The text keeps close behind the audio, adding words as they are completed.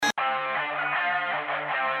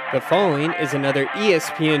The following is another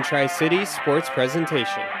ESPN Tri-Cities sports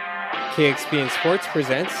presentation. KXPN Sports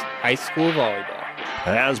presents high school volleyball.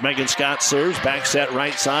 As Megan Scott serves, back set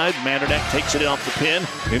right side. Manderneck takes it off the pin.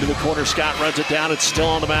 Into the corner, Scott runs it down. It's still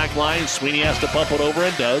on the back line. Sweeney has to bump it over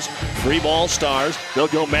and does. Free ball Stars. They'll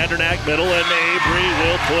go Manderneck middle and Avery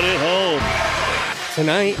will put it home.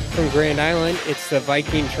 Tonight from Grand Island, it's the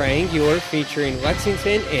Viking Triangular featuring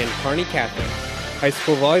Lexington and Kearney Catholic. High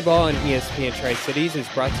school volleyball on ESPN Tri-Cities is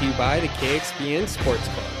brought to you by the KXPN Sports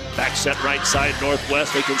Club. Back set right side,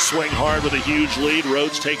 Northwest. They can swing hard with a huge lead.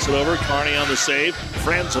 Rhodes takes it over. Kearney on the save.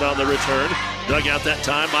 Franzen on the return. Dug out that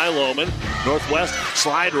time by Lohman. Northwest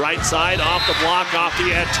slide right side off the block, off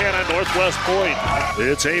the antenna. Northwest point.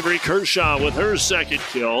 It's Avery Kershaw with her second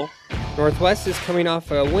kill. Northwest is coming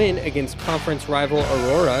off a win against conference rival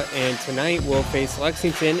Aurora, and tonight will face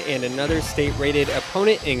Lexington and another state-rated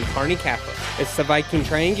opponent in Kearney Catholic. It's the Viking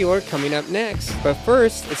Triangular coming up next. But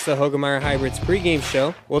first, it's the Hoegemeyer Hybrids pregame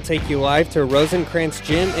show. We'll take you live to Rosencrantz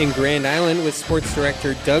Gym in Grand Island with Sports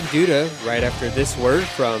Director Doug Duda right after this word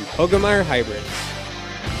from Hoegemeyer Hybrids.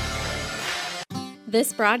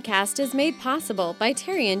 This broadcast is made possible by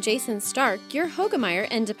Terry and Jason Stark, your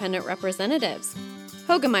Hoegemeyer Independent Representatives.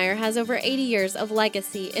 Hoegemeyer has over 80 years of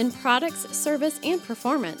legacy in products, service, and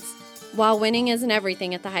performance. While winning isn't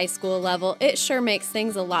everything at the high school level, it sure makes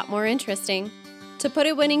things a lot more interesting. To put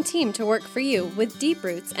a winning team to work for you with deep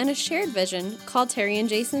roots and a shared vision, call Terry and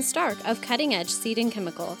Jason Stark of Cutting Edge Seed and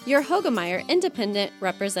Chemical, your Hoegemeyer Independent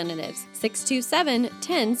Representatives,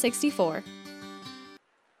 627-1064.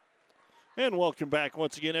 And welcome back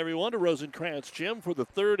once again, everyone, to Rosencrantz Gym for the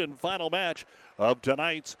third and final match of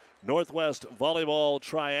tonight's Northwest Volleyball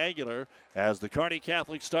Triangular as the Kearney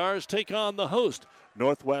Catholic Stars take on the host,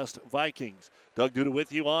 Northwest Vikings. Doug Duda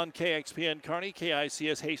with you on KXPN Kearney,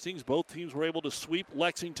 KICS Hastings. Both teams were able to sweep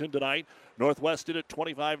Lexington tonight. Northwest did it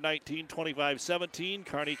 25-19, 25-17.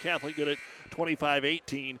 Kearney Catholic did it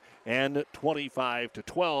 25-18 and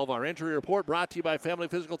 25-12. Our injury report brought to you by Family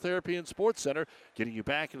Physical Therapy and Sports Center, getting you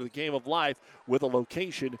back into the game of life with a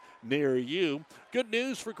location near you. Good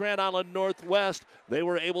news for Grand Island Northwest. They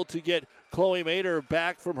were able to get Chloe Mader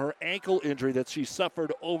back from her ankle injury that she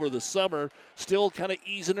suffered over the summer. Still kind of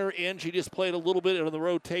easing her in. She just played a little bit in the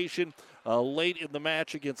rotation late in the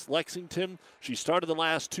match against Lexington. She started the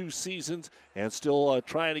last two seasons and still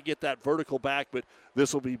trying to get that vertical back, but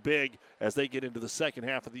this will be big as they get into the second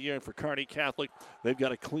half of the year. And for Kearney Catholic, they've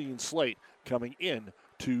got a clean slate coming in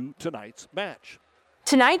to tonight's match.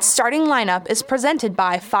 Tonight's starting lineup is presented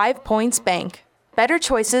by 5 Points Bank. Better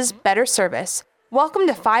choices, better service. Welcome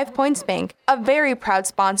to 5 Points Bank, a very proud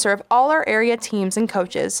sponsor of all our area teams and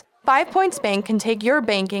coaches. 5 Points Bank can take your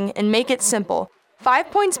banking and make it simple.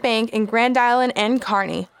 5 Points Bank in Grand Island and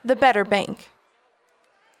Kearney, the better bank.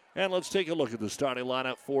 And let's take a look at the starting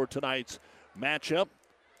lineup for tonight's matchup.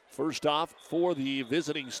 First off, for the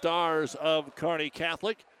visiting Stars of Kearney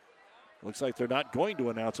Catholic. Looks like they're not going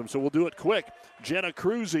to announce them, so we'll do it quick. Jenna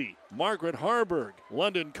Cruzy, Margaret Harburg,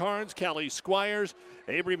 London Carnes, Callie Squires,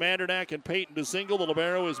 Avery Mandernack, and Peyton DeSingle. The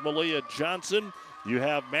libero is Malia Johnson. You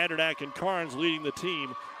have Mandernack and Carnes leading the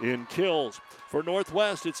team in kills. For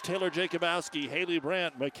Northwest, it's Taylor Jacobowski, Haley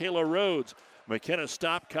Brandt, Michaela Rhodes, McKenna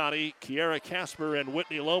Stopcotti, Kiara Casper, and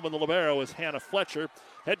Whitney Lohman. The libero is Hannah Fletcher.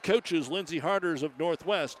 Head coaches Lindsey Harders of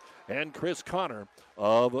Northwest and Chris Connor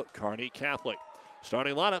of Kearney Catholic.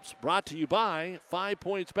 Starting lineups brought to you by 5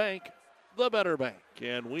 Points Bank, the better bank.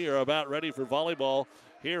 And we are about ready for volleyball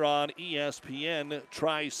here on ESPN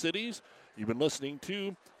Tri-Cities. You've been listening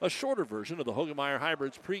to a shorter version of the Hoegemeyer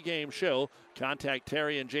Hybrids pregame show. Contact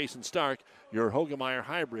Terry and Jason Stark, your Hoegemeyer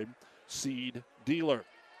Hybrid seed dealer.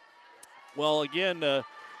 Well, again,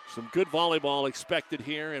 some good volleyball expected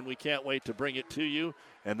here, and we can't wait to bring it to you.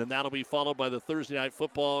 And then that'll be followed by the Thursday night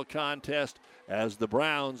football contest as the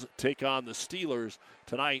Browns take on the Steelers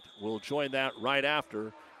tonight. We'll join that right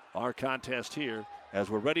after our contest here.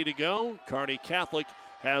 As we're ready to go, Kearney Catholic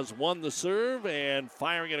has won the serve, and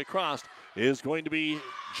firing it across is going to be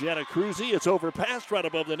Jenna Cruzy. It's overpassed right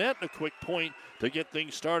above the net. A quick point to get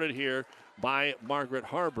things started here by Margaret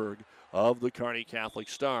Harburg of the Kearney Catholic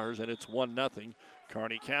Stars, and it's 1-0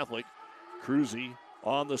 Kearney Catholic. Cruzy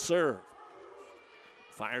on the serve.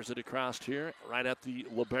 Fires it across here, right at the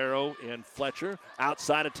libero in Fletcher.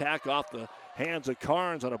 Outside attack off the hands of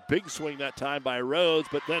Carnes on a big swing that time by Rhodes,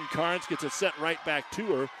 but then Carnes gets it set right back to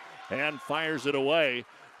her and fires it away.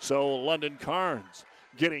 So London Carnes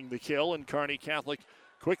getting the kill, and Kearney Catholic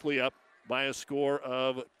quickly up by a score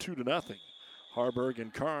of 2-0. Harburg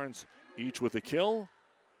and Carnes each with a kill,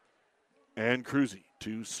 and Cruzy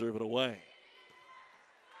to serve it away.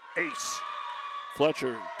 Ace.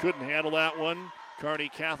 Fletcher couldn't handle that one. Kearney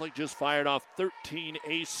Catholic just fired off 13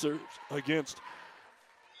 ace serves against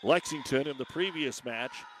Lexington in the previous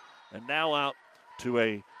match, and now out to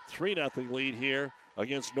a 3-0 lead here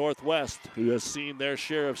against Northwest, who has seen their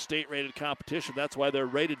share of state-rated competition. That's why they're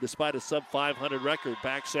rated despite a sub-500 record.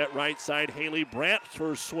 Back set right side, Haley Brandt's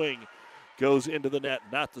first swing goes into the net.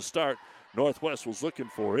 Not the start Northwest was looking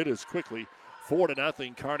for. It is quickly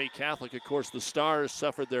 4-0 Kearney Catholic. Of course, the Stars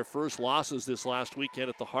suffered their first losses this last weekend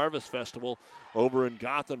at the Harvest Festival over in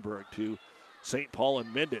Gothenburg to St. Paul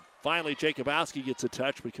and Minden. Finally, Jacobowski gets a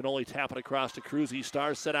touch, but can only tap it across to Cruzy.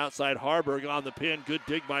 Stars set outside Harburg on the pin. Good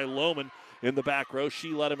dig by Lohman in the back row. She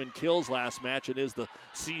led him in kills last match and is the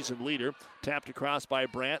season leader. Tapped across by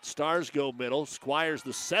Brandt. Stars go middle. Squires,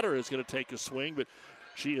 the setter, is going to take a swing, but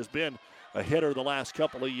she has been a hitter the last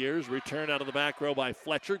couple of years. Returned out of the back row by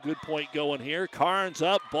Fletcher. Good point going here. Carnes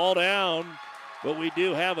up, ball down, but we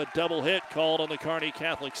do have a double hit called on the Kearney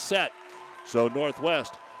Catholic set. So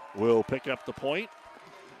Northwest will pick up the point,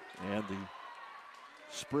 and the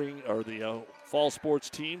spring or the fall sports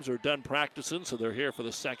teams are done practicing, so they're here for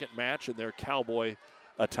the second match in their cowboy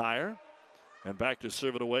attire. And back to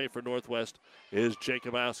serve it away for Northwest is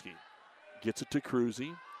Jacobowski. Gets it to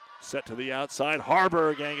Cruzy. Set to the outside.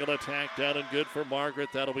 Harburg angled attack down and good for Margaret.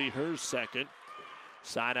 That'll be her second.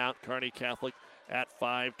 Side out Kearney Catholic at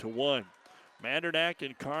 5-1. Mandernack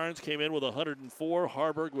and Carnes came in with 104.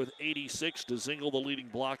 Harburg with 86. DeZingle, the leading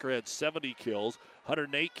blocker, had 70 kills.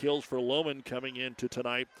 108 kills for Lohman coming into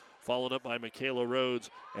tonight, followed up by Michaela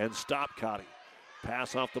Rhodes and Stopcotty.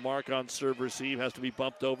 Pass off the mark on serve receive has to be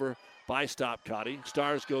bumped over by Stopcotty.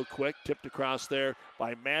 Stars go quick, tipped across there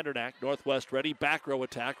by Mandernack. Northwest ready, back row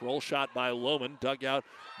attack, roll shot by Lohman, dug out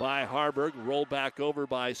by Harburg, roll back over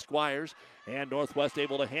by Squires, and Northwest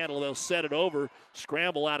able to handle. They'll set it over,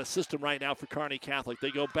 scramble out of system right now for Kearney Catholic.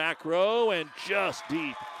 They go back row, and just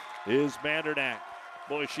deep is Mandernack.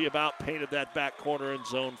 Boy, she about painted that back corner in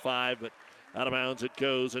zone 5, but out of bounds it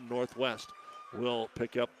goes, and Northwest will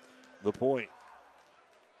pick up the point.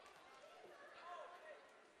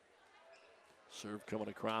 Serve coming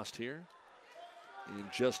across here in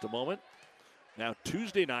just a moment. Now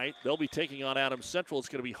Tuesday night, they'll be taking on Adams Central. It's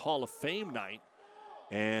going to be Hall of Fame night.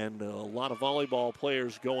 And a lot of volleyball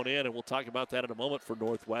players going in, and we'll talk about that in a moment for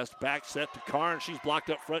Northwest. Back set to Carnes. She's blocked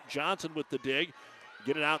up front. Johnson with the dig.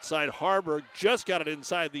 Get it outside Harburg. Just got it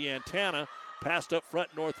inside the antenna. Passed up front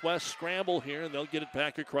Northwest. Scramble here, and they'll get it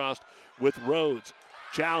back across with Rhodes.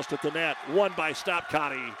 Joust at the net. Won by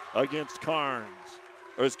Stopcotty against Carnes.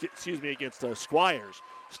 Or excuse me, against Squires.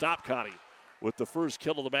 Stopcotty with the first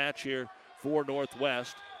kill of the match here for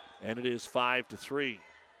Northwest, and it is 5-3.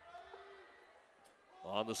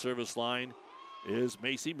 On the service line is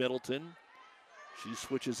Macy Middleton. She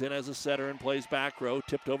switches in as a setter and plays back row,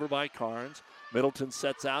 tipped over by Carnes. Middleton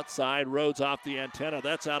sets outside, Rhodes off the antenna.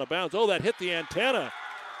 That's out of bounds. Oh, that hit the antenna.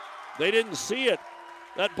 They didn't see it.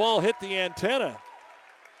 That ball hit the antenna.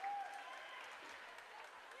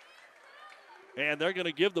 And they're going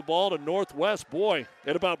to give the ball to Northwest. Boy,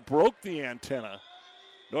 it about broke the antenna.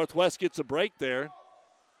 Northwest gets a break there.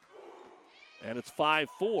 And it's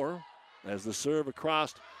 5-4 as the serve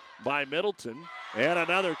across by Middleton. And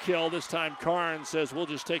another kill. This time Carnes says, we'll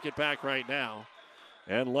just take it back right now.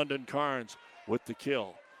 And London Carnes with the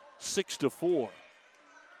kill. 6-4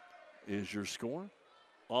 is your score.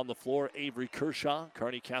 On the floor, Avery Kershaw.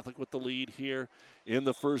 Kearney Catholic with the lead here in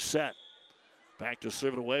the first set. Back to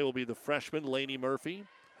serve it away will be the freshman, Lainey Murphy.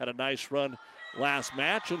 Had a nice run last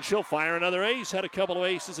match, and she'll fire another ace. Had a couple of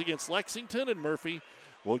aces against Lexington, and Murphy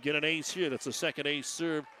will get an ace here. That's the second ace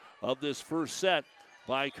serve of this first set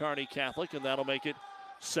by Kearney Catholic, and that'll make it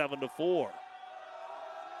 7-4.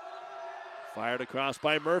 Fired across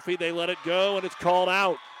by Murphy. They let it go, and it's called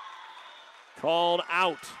out. Called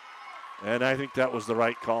out. And I think that was the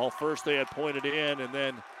right call. First they had pointed in and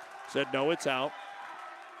then said, no, it's out.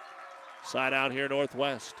 Side out here,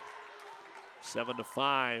 Northwest.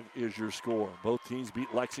 7-5 is your score. Both teams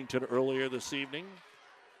beat Lexington earlier this evening.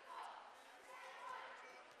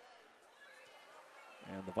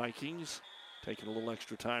 And the Vikings taking a little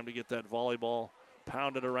extra time to get that volleyball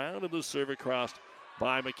pounded around, and the serve across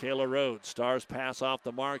by Michaela Rhodes. Stars pass off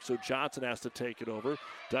the mark, so Johnson has to take it over.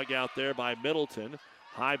 Dug out there by Middleton.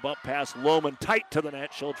 High bump pass, Lohman tight to the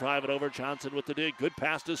net. She'll drive it over. Johnson with the dig. Good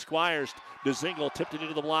pass to Squires. DeZingle tipped it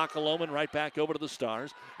into the block of Lohman. Right back over to the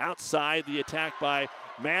Stars. Outside, the attack by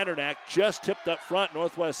Mandernack. Just tipped up front.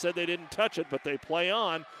 Northwest said they didn't touch it, but they play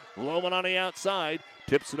on. Lohman on the outside.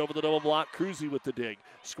 Tips it over the double block. Cruzy with the dig.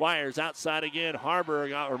 Squires outside again.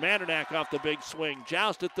 Harburg or Mandernack off the big swing.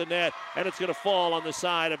 Joust at the net, and it's going to fall on the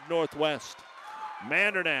side of Northwest.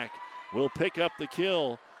 Mandernack will pick up the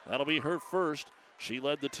kill. That'll be her first. She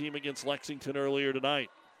led the team against Lexington earlier tonight.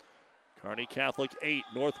 Kearney Catholic 8,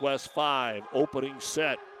 Northwest 5, opening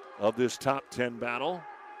set of this top 10 battle.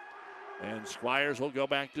 And Squires will go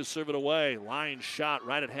back to serve it away. Line shot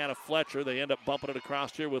right at Hannah Fletcher. They end up bumping it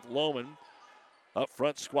across here with Lohman. Up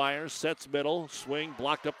front, Squires sets middle. Swing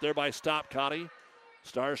blocked up there by Stopcotti.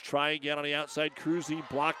 Stars try again on the outside. Cruzy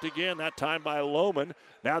blocked again, that time by Lohman.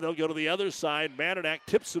 Now they'll go to the other side. Mandernack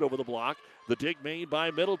tips it over the block. The dig made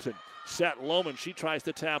by Middleton. Set Lohman. She tries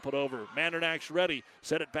to tap it over. Mandernack's ready.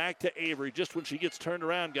 Set it back to Avery. Just when she gets turned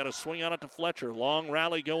around, got a swing on it to Fletcher. Long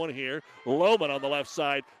rally going here. Lohman on the left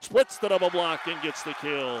side. Splits the double block and gets the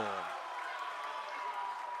kill.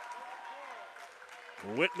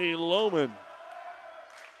 Whitney Lohman,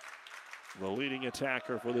 the leading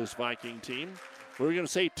attacker for this Viking team. We're going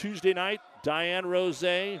to say Tuesday night, Diane Rose,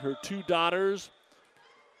 her two daughters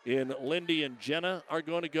in Lindy and Jenna are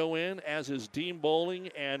going to go in, as is Dean Bowling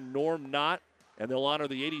and Norm Knott, and they'll honor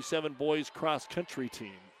the 87 boys cross-country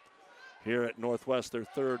team here at Northwest, their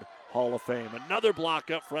third Hall of Fame. Another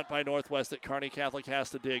block up front by Northwest that Kearney Catholic has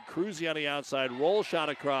to dig. Cruzy on the outside, roll shot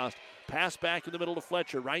across, pass back in the middle to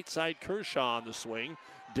Fletcher, right side Kershaw on the swing.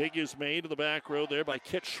 Dig is made to the back row there by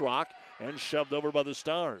Kit Schrock and shoved over by the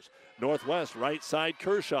Stars. Northwest, right side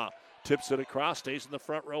Kershaw. Tips it across, stays in the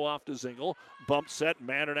front row off to Zingle. Bump set,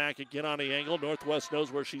 Mandernack again on the angle. Northwest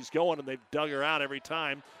knows where she's going, and they've dug her out every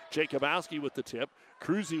time. Jacobowski with the tip.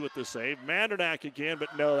 Cruzy with the save. Mandernack again,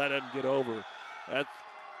 but no, that doesn't get over. That's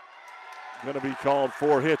going to be called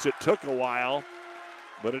 4 hits. It took a while,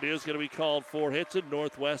 but it is going to be called 4 hits, and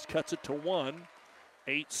Northwest cuts it to 1,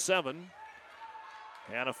 8-7.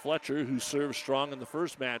 Hannah Fletcher, who served strong in the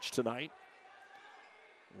first match tonight,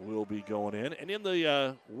 will be going in. And in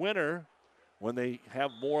the winter, when they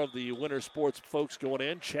have more of the winter sports folks going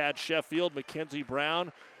in, Chad Sheffield, Mackenzie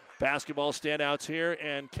Brown, basketball standouts here,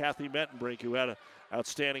 and Kathy Mettenbrink, who had an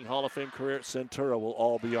outstanding Hall of Fame career at Centura, will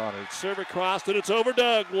all be honored. Serve across, and it's over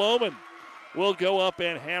Doug. Lohman will go up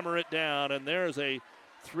and hammer it down, and there's a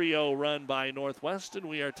 3-0 run by Northwest, and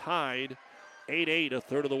we are tied 8-8, a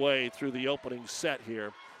third of the way through the opening set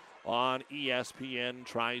here on ESPN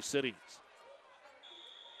Tri-Cities.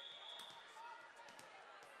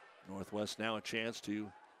 Northwest now a chance to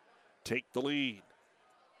take the lead.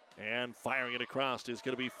 And firing it across is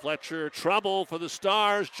going to be Fletcher. Trouble for the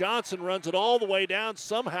Stars. Johnson runs it all the way down.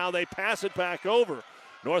 Somehow they pass it back over.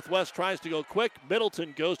 Northwest tries to go quick.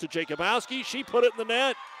 Middleton goes to Jacobowski. She put it in the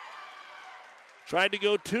net. Tried to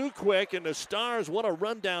go too quick, and the Stars, what a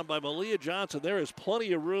rundown by Malia Johnson. There is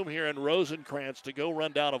plenty of room here in Rosencrantz to go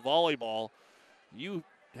run down a volleyball. You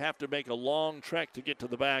have to make a long trek to get to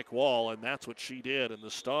the back wall, and that's what she did, and the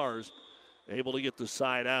Stars able to get the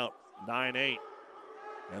side out, 9-8.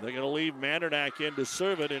 And they're going to leave Mandernack in to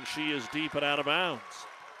serve it, and she is deep and out of bounds.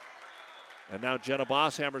 And now Jenna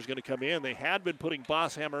Bosshammer is going to come in. They had been putting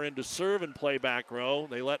Bosshammer in to serve and play back row.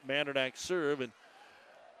 They let Mandernack serve, and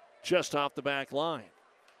just off the back line.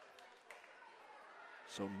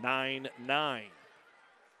 So 9-9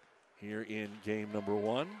 here in game number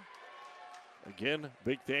 1. Again,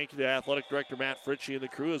 big thank you to Athletic Director Matt Fritchie and the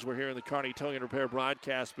crew as we're here in the Kearney Towing and Repair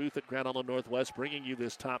broadcast booth at Grand Island Northwest, bringing you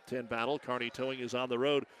this top 10 battle. Kearney Towing is on the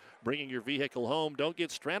road, bringing your vehicle home. Don't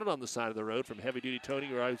get stranded on the side of the road. From heavy-duty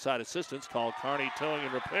towing or outside assistance, call Kearney Towing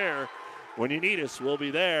and Repair. When you need us, we'll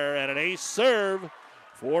be there. And an ace serve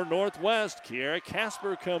for Northwest. Kiara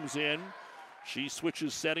Casper comes in. She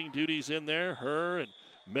switches setting duties in there, her and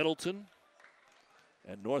Middleton.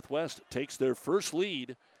 And Northwest takes their first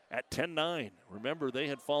lead at 10-9. Remember, they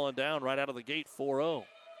had fallen down right out of the gate 4-0.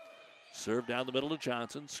 Serve down the middle to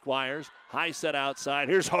Johnson. Squires, high set outside.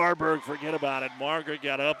 Here's Harburg, forget about it. Margaret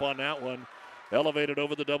got up on that one. Elevated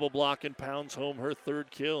over the double block and pounds home her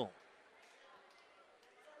third kill.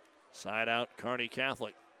 Side out Kearney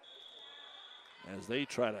Catholic as they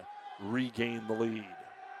try to regain the lead.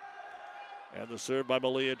 And the serve by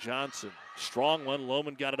Malia Johnson. Strong one.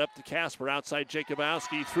 Lohman got it up to Casper. Outside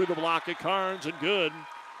Jacobowski through the block of Carnes and good.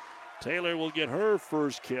 Taylor will get her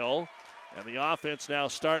first kill. And the offense now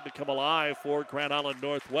starting to come alive for Grand Island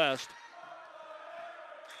Northwest.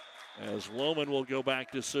 As Lohman will go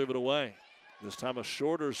back to serve it away. This time a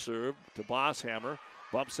shorter serve to Bosshammer.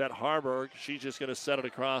 Bumps at Harburg. She's just going to set it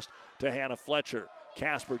across to Hannah Fletcher.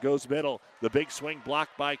 Casper goes middle. The big swing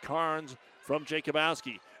blocked by Carnes from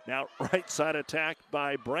Jacobowski. Now right side attack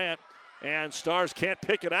by Brandt. And Stars can't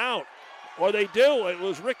pick it out. Or they do. It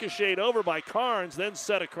was ricocheted over by Carnes, then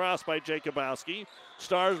set across by Jacobowski.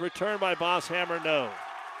 Stars returned by Bosshammer, no.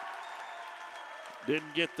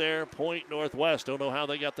 Didn't get there. Point Northwest. Don't know how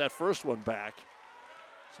they got that first one back.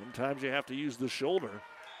 Sometimes you have to use the shoulder,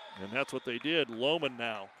 and that's what they did. Lohman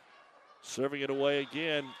now Serving it away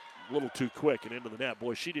again, a little too quick and into the net.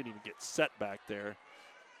 Boy, she didn't even get set back there.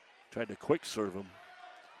 Tried to quick serve him.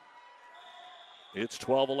 It's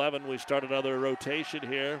 12-11. We start another rotation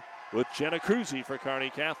here with Jenna Cruzy for Kearney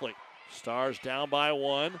Catholic. Stars down by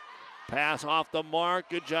 1. Pass off the mark.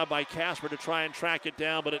 Good job by Casper to try and track it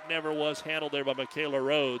down, but it never was handled there by Michaela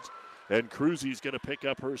Rhodes. And Cruzy's going to pick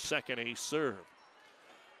up her second ace serve.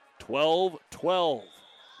 12-12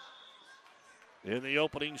 in the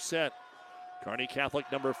opening set. Kearney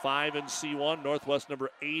Catholic number 5 in C1, Northwest number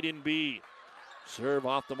 8 in B. Serve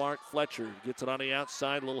off the mark. Fletcher gets it on the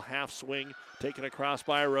outside, little half swing, taken across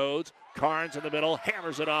by Rhodes. Carnes in the middle,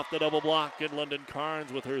 hammers it off the double block, and London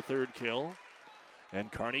Carnes with her third kill.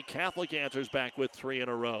 And Kearney Catholic answers back with 3 in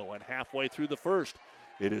a row. And halfway through the first,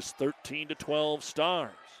 it is 13-12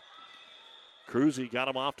 Stars. Cruzy got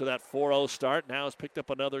him off to that 4-0 start. Now has picked up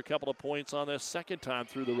another couple of points on this second time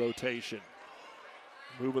through the rotation.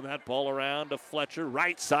 Moving that ball around to Fletcher.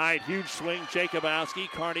 Right side, huge swing. Jacobowski.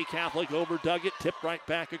 Kearney Catholic overdug it. Tipped right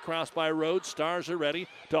back across by Rhodes. Stars are ready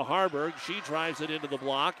to Harburg. She drives it into the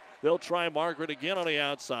block. They'll try Margaret again on the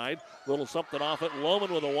outside. Little something off it.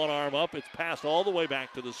 Lohman with a one arm up. It's passed all the way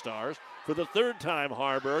back to the Stars. For the third time,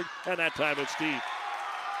 Harburg, and that time it's deep.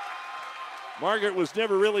 Margaret was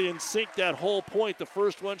never really in sync that whole point. The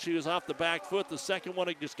first one, she was off the back foot. The second one,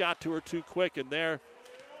 it just got to her too quick, and there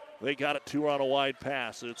they got it to her on a wide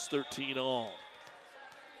pass. It's 13 all.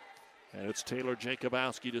 And it's Taylor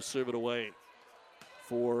Jacobowski to serve it away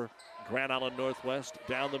for Grand Island Northwest.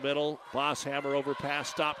 Down the middle, Bosshammer overpass,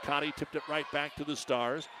 stop Connie, tipped it right back to the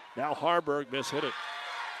Stars. Now Harburg mishit it.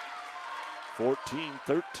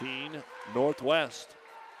 14-13 Northwest.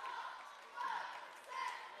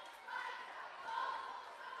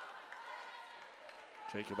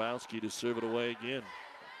 Jacobowski to serve it away again.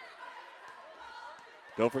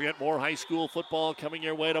 Don't forget, more high school football coming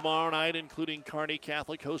your way tomorrow night, including Kearney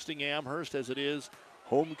Catholic hosting Amherst, as it is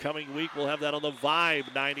homecoming week. We'll have that on the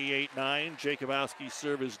Vibe 98.9. Jacobowski's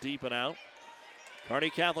serve is deep and out. Kearney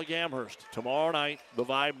Catholic Amherst tomorrow night, the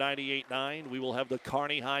Vibe 98.9. We will have the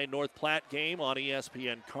Kearney High North Platte game on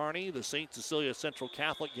ESPN Kearney, the St. Cecilia Central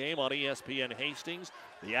Catholic game on ESPN Hastings,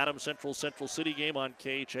 the Adams Central City game on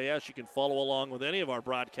KHAS. You can follow along with any of our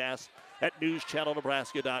broadcasts at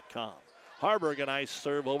newschannelnebraska.com. Harburg, a nice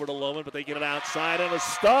serve over to Lohman, but they get it outside, and a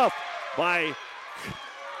stuff by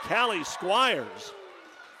Callie Squires.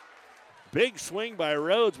 Big swing by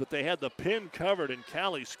Rhodes, but they had the pin covered, and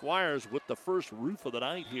Callie Squires with the first roof of the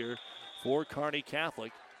night here for Kearney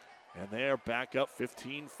Catholic. And they're back up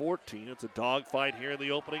 15-14. It's a dogfight here in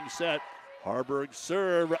the opening set. Harburg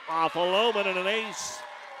serve off of Lohman and an ace.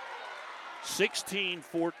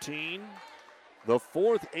 16-14. The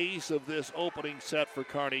fourth ace of this opening set for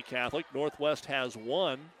Kearney Catholic. Northwest has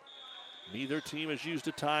one. Neither team has used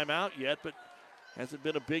a timeout yet, but hasn't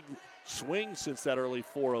been a big swing since that early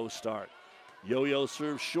 4-0 start. Yo-yo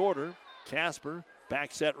serves shorter. Casper,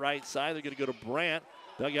 back set right side. They're going to go to Brandt.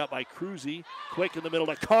 Dug out by Cruzy. Quick in the middle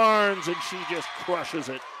to Carnes, and she just crushes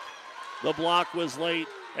it. The block was late,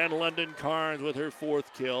 and London Carnes with her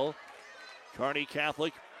fourth kill. Kearney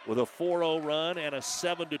Catholic with a 4-0 run and a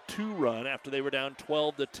 7-2 run after they were down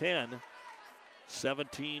 12-10.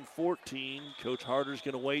 17-14. Coach Harder's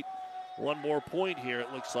going to wait one more point here,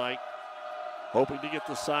 it looks like. Hoping to get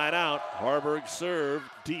the side out. Harburg serve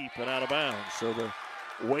deep and out of bounds. So the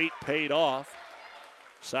wait paid off.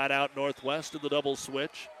 Side out Northwest to the double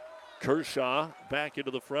switch. Kershaw back into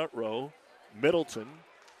the front row. Middleton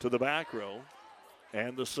to the back row.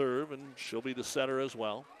 And the serve, and she'll be the setter as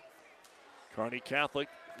well. Kearney Catholic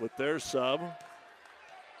with their sub.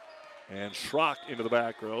 And Schrock into the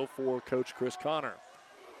back row for Coach Chris Connor.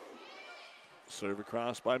 Serve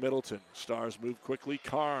across by Middleton. Stars move quickly.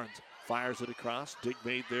 Carnes fires it across. Dig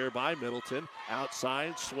made there by Middleton.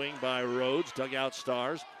 Outside, swing by Rhodes. Dugout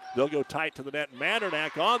Stars. They'll go tight to the net.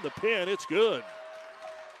 Mandernack on the pin. It's good.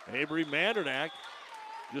 Avery Mandernack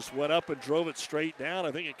just went up and drove it straight down.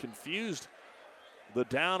 I think it confused the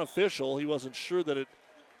down official. He wasn't sure that it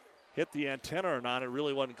hit the antenna or not. It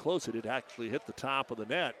really wasn't close. It had actually hit the top of the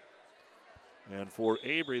net. And for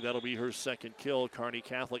Avery, that'll be her second kill. Kearney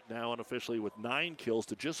Catholic now unofficially with 9 kills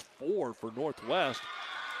to just 4 for Northwest.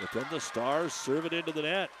 But then the Stars serve it into the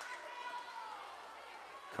net.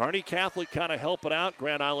 Kearney Catholic kind of helping out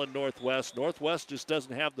Grand Island Northwest. Northwest just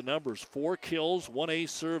doesn't have the numbers. 4 kills, 1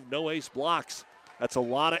 ace serve, no ace blocks. That's a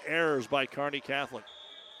lot of errors by Kearney Catholic.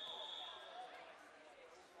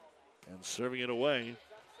 And serving it away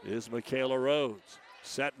is Michaela Rhodes.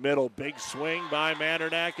 Set middle, big swing by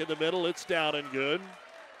Mandernack in the middle. It's down and good.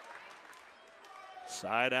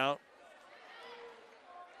 Side out.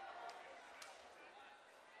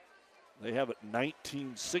 They have it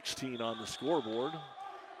 19-16 on the scoreboard.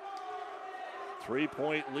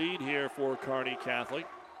 3-point lead here for Kearney Catholic.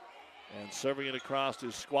 And serving it across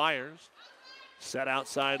is Squires. Set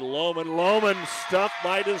outside Lohman. Lohman stuffed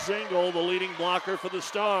by DeZingle, the leading blocker for the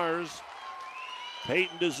Stars.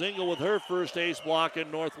 Peyton DeZingle with her first ace block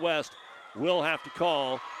in Northwest will have to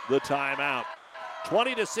call the timeout.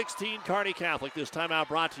 20-16 Kearney Catholic. This timeout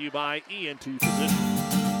brought to you by ENT Physicians.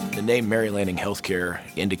 The name Mary Lanning Healthcare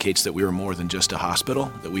indicates that we are more than just a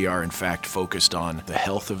hospital, that we are in fact focused on the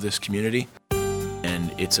health of this community.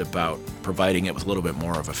 And it's about providing it with a little bit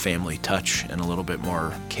more of a family touch and a little bit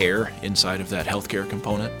more care inside of that healthcare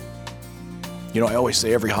component. You know, I always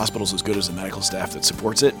say every hospital is as good as the medical staff that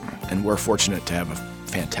supports it, and we're fortunate to have a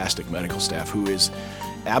fantastic medical staff who is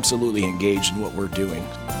absolutely engaged in what we're doing.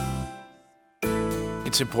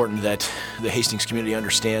 It's important that the Hastings community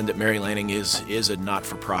understand that Mary Lanning is a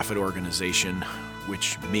not-for-profit organization,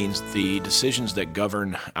 which means the decisions that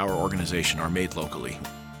govern our organization are made locally.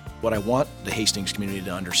 What I want the Hastings community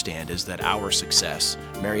to understand is that our success,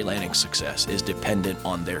 Mary Lanning's success, is dependent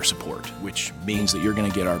on their support, which means that you're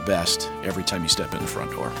going to get our best every time you step in the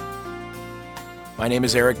front door. My name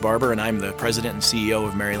is Eric Barber, and I'm the president and CEO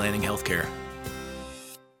of Mary Lanning Healthcare.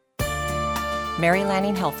 Mary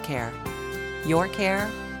Lanning Healthcare. Your care,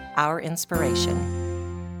 our inspiration.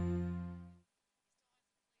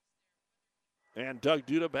 And Doug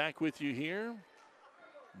Duda back with you here.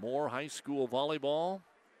 More high school volleyball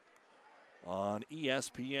on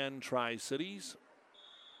ESPN Tri-Cities.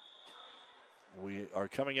 We are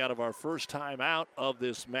coming out of our first time out of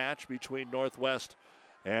this match between Northwest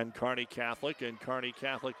and Kearney Catholic, and Kearney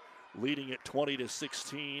Catholic leading it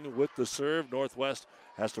 20-16 with the serve. Northwest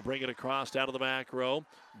has to bring it across out of the back row.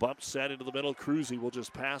 Bump set into the middle. Cruzy will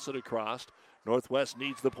just pass it across. Northwest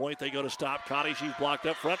needs the point. They go to stop Connie. She's blocked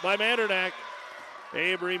up front by Mandernack.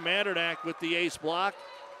 Avery Mandernack with the ace block.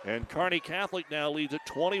 And Kearney Catholic now leads it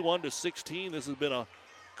 21-16. This has been a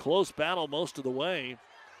close battle most of the way.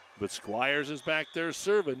 But Squires is back there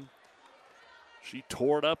serving. She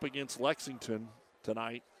tore it up against Lexington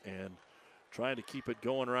tonight and trying to keep it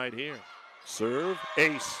going right here. Serve,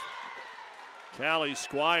 ace. Callie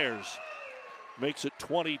Squires makes it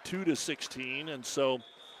 22-16, and so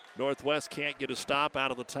Northwest can't get a stop out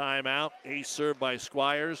of the timeout. Ace serve by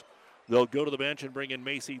Squires. They'll go to the bench and bring in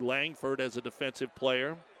Macy Langford as a defensive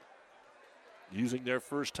player. Using their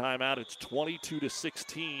first timeout, it's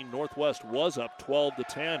 22-16. Northwest was up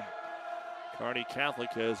 12-10. Kearney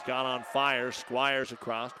Catholic has got on fire. Squires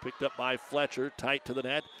across, picked up by Fletcher, tight to the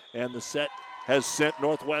net, and the set has sent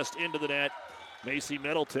Northwest into the net. Macy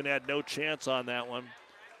Middleton had no chance on that one.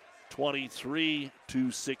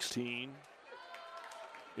 23-16.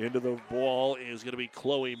 Into the ball is going to be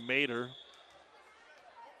Chloe Mater.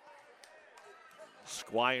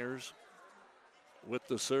 Squires with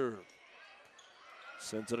the serve.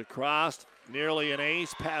 Sends it across, nearly an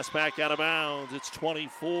ace, pass back out of bounds. It's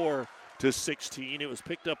 24-16. It was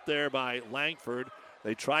picked up there by Langford.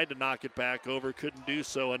 They tried to knock it back over, couldn't do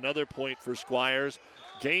so. Another point for Squires.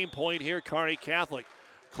 Game point here, Kearney Catholic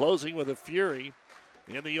closing with a fury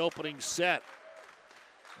in the opening set.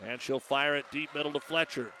 And she'll fire it deep middle to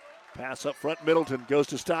Fletcher. Pass up front, Middleton goes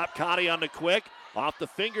to stop Cotty on the quick. Off the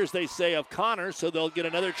fingers, they say, of Connor, so they'll get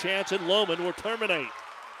another chance, and Lohman will terminate.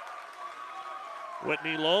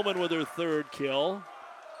 Whitney Lohman with her third kill.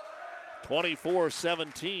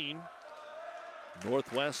 24-17.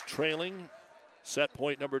 Northwest trailing. Set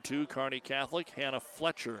point number 2, Kearney Catholic. Hannah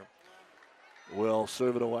Fletcher will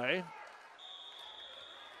serve it away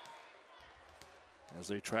as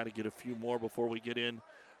they try to get a few more before we get in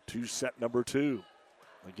to set number 2.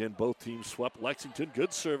 Again, both teams swept Lexington.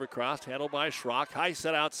 Good serve across, handled by Schrock. High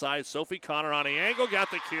set outside. Sophie Connor on the angle,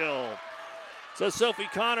 got the kill. So Sophie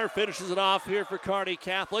Connor finishes it off here for Kearney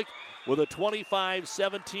Catholic with a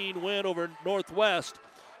 25-17 win over Northwest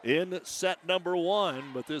in set number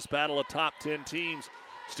 1. But this battle of top 10 teams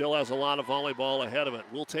still has a lot of volleyball ahead of it.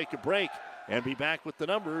 We'll take a break and be back with the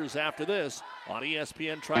numbers after this on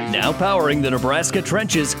ESPN Tri-Cities. Now powering the Nebraska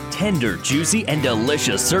trenches, tender, juicy, and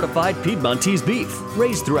delicious certified Piedmontese beef.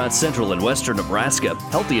 Raised throughout central and western Nebraska,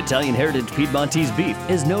 healthy Italian heritage Piedmontese beef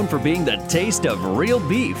is known for being the taste of real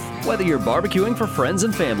beef. Whether you're barbecuing for friends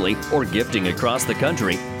and family or gifting across the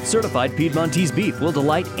country, certified Piedmontese beef will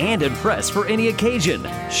delight and impress for any occasion.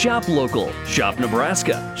 Shop local, shop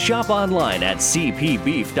Nebraska, shop online at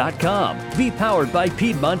cpbeef.com. Be powered by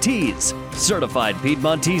Piedmontese. Certified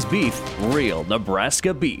Piedmontese beef, real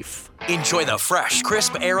Nebraska beef. Enjoy the fresh,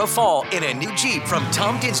 crisp air of fall in a new Jeep from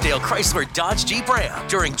Tom Dinsdale Chrysler Dodge Jeep Ram.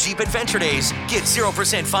 During Jeep Adventure Days, get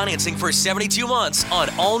 0% financing for 72 months on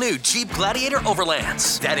all new Jeep Gladiator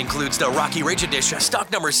Overlands. That includes the Rocky Ridge Edition,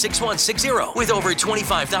 stock number 6160, with over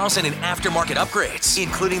 25,000 in aftermarket upgrades,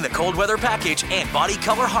 including the cold weather package and body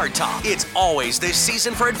color hardtop. It's always this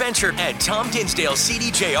season for adventure at Tom Dinsdale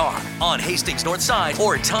CDJR on Hastings North Side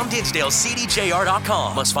or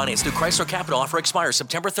TomDinsdaleCDJR.com. Must finance through Chrysler Capital. Offer expires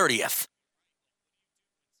September 30th.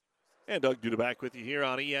 And Doug Duda back with you here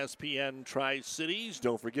on ESPN Tri-Cities.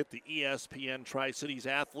 Don't forget the ESPN Tri-Cities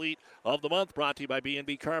Athlete of the Month, brought to you by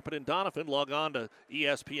B&B Carpet and Donovan. Log on to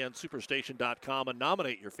ESPNSuperstation.com and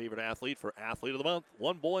nominate your favorite athlete for Athlete of the Month.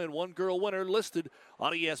 One boy and one girl winner listed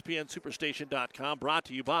on ESPNSuperstation.com, brought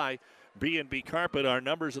to you by B&B Carpet. Our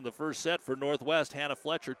numbers in the first set for Northwest: Hannah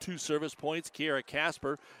Fletcher, 2 service points. Kiera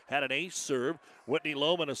Casper had an ace serve. Whitney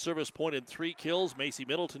Lohman, a service point and 3 kills. Macy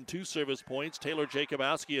Middleton, 2 service points. Taylor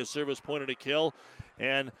Jacobowski, a service point and a kill.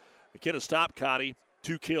 And McKenna Stopcotty,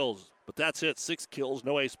 2 kills. But that's it, 6 kills,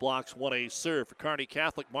 no ace blocks, 1 ace serve. For Kearney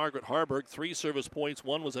Catholic, Margaret Harburg, 3 service points,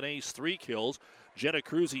 1 was an ace, 3 kills. Jenna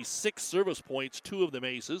Cruzy, 6 service points, 2 of them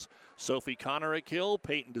aces. Sophie Connor, a kill.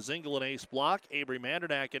 Peyton DeZingle, an ace block. Avery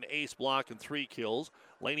Mandernack, an ace block and 3 kills.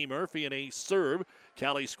 Laney Murphy, an ace serve.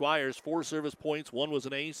 Callie Squires, 4 service points, 1 was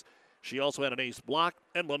an ace. She also had an ace block.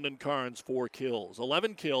 And London Carnes, 4 kills.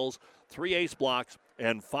 11 kills, 3 ace blocks,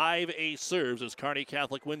 and 5 ace serves as Kearney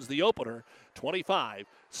Catholic wins the opener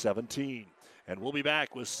 25-17. And we'll be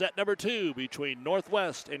back with set number 2 between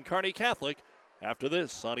Northwest and Kearney Catholic after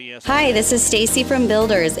this on ESPN. Hi, this is Stacy from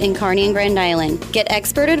Builders in Kearney and Grand Island. Get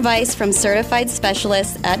expert advice from certified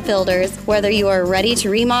specialists at Builders. Whether you are ready to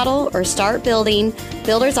remodel or start building,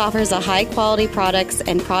 Builders offers a high-quality products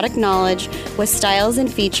and product knowledge with styles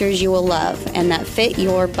and features you will love and that fit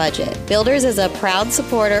your budget. Builders is a proud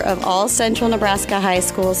supporter of all Central Nebraska high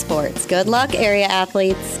school sports. Good luck, area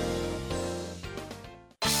athletes.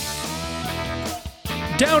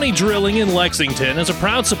 Downey Drilling in Lexington is a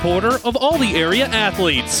proud supporter of all the area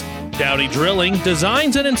athletes. Downey Drilling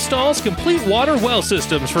designs and installs complete water well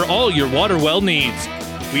systems for all your water well needs.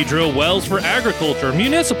 We drill wells for agriculture,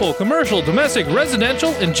 municipal, commercial, domestic,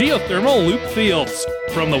 residential, and geothermal loop fields.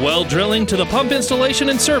 From the well drilling to the pump installation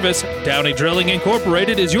and service, Downey Drilling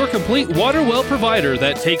Incorporated is your complete water well provider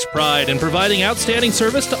that takes pride in providing outstanding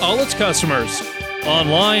service to all its customers.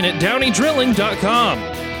 Online at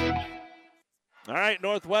downeydrilling.com. All right,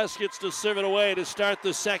 Northwest gets to serve it away to start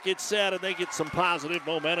the second set, and they get some positive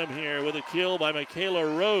momentum here with a kill by Michaela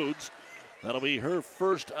Rhodes. That'll be her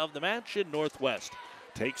first of the match, and Northwest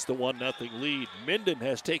takes the 1-0 lead. Minden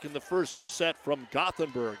has taken the first set from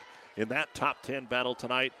Gothenburg in that top 10 battle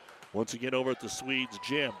tonight. Once again over at the Swedes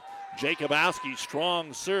gym. Jacobowski,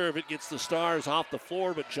 strong serve. It gets the Stars off the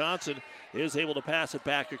floor, but Johnson is able to pass it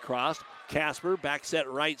back across. Casper, back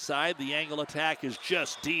set right side. The angle attack is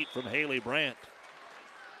just deep from Haley Brandt.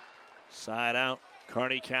 Side out,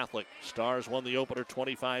 Kearney Catholic. Stars won the opener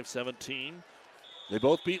 25-17. They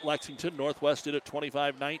both beat Lexington. Northwest did it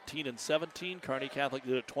 25-19 and 17. Kearney Catholic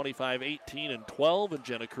did it 25-18 and 12. And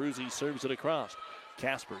Jenna Cruzy serves it across.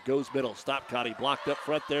 Casper goes middle. Stopcotty blocked up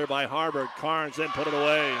front there by Harburg. Carnes then put it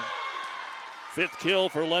away. 5th kill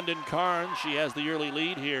for London Carnes. She has the early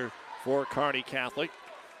lead here for Kearney Catholic.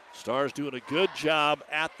 Stars doing a good job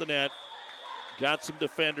at the net. Got some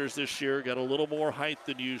defenders this year. Got a little more height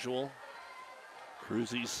than usual.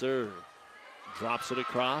 Cruzy serve. Drops it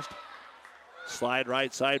across. Slide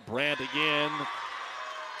right side. Brandt again.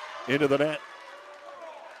 Into the net.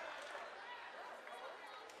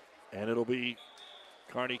 And it'll be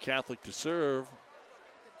Kearney Catholic to serve.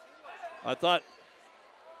 I thought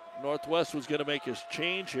Northwest was going to make a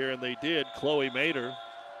change here, and they did. Chloe Mater.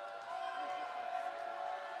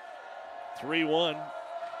 3-1.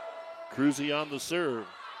 Cruzy on the serve.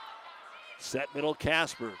 Set middle,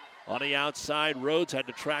 Casper. On the outside, Rhodes had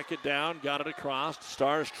to track it down, got it across.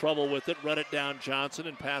 Stars trouble with it, run it down Johnson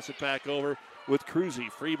and pass it back over with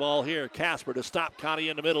Cruzy. Free ball here. Casper to stop Connie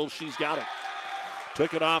in the middle. She's got it.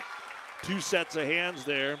 Took it off 2 sets of hands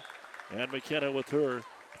there. And McKenna with her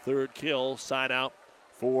 3rd kill. Side out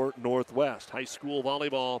for Northwest. High school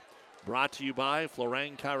volleyball brought to you by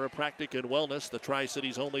Florang Chiropractic and Wellness, the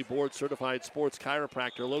Tri-Cities only board-certified sports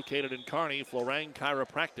chiropractor located in Kearney,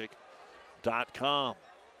 florangchiropractic.com.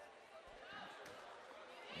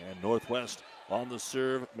 And Northwest on the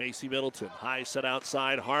serve, Macy Middleton. High set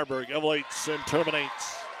outside, Harburg elevates and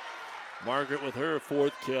terminates. Margaret with her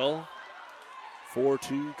 4th kill.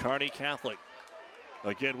 4-2 Kearney Catholic.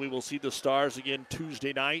 Again, we will see the Stars again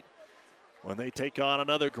Tuesday night when they take on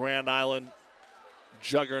another Grand Island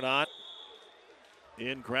juggernaut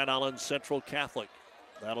in Grand Island Central Catholic.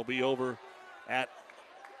 That'll be over at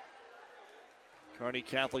Kearney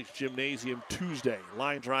Catholic's Gymnasium Tuesday.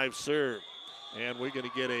 Line drive serve. And we're going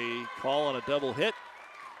to get a call on a double hit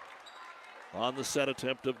on the set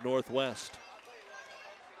attempt of Northwest.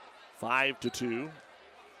 5-2.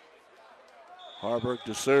 Harburg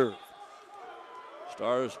to serve.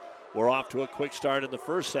 Stars were off to a quick start in the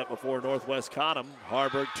first set before Northwest caught them.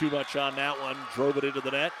 Harburg too much on that one, drove it into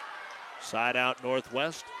the net. Side out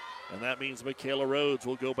Northwest, and that means Michaela Rhodes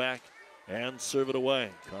will go back and serve it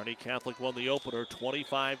away. Kearney Catholic won the opener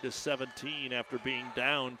 25-17 after being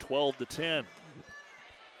down 12-10.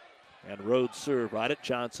 And Rhodes serve right at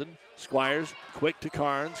Johnson. Squires quick to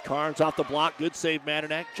Carnes. Carnes off the block. Good save,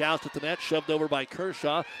 Mandernack. Joust at the net. Shoved over by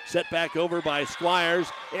Kershaw. Set back over by Squires.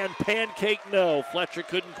 And pancake no. Fletcher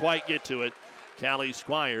couldn't quite get to it. Callie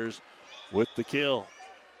Squires with the kill.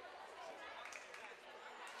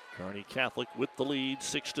 Kearney Catholic with the lead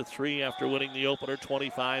 6-3 after winning the opener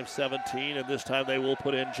 25-17. And this time they will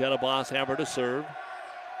put in Jenna Bosshammer to serve.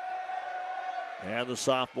 And the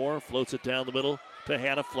sophomore floats it down the middle to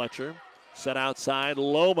Hannah Fletcher. Set outside,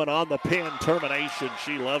 Lohman on the pin, termination.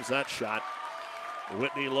 She loves that shot.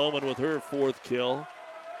 Whitney Lohman with her fourth kill.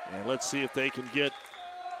 And let's see if they can get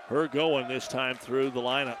her going this time through the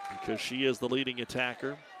lineup, because she is the leading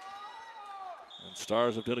attacker. And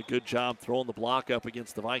Stars have done a good job throwing the block up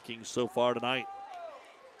against the Vikings so far tonight.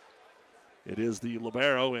 It is the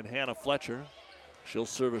libero in Hannah Fletcher. She'll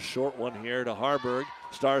serve a short one here to Harburg.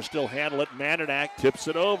 Stars still handle it. Mandernack tips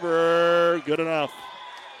it over. Good enough.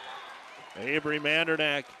 Avery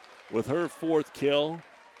Mandernack with her fourth kill.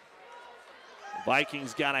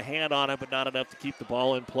 Vikings got a hand on it, but not enough to keep the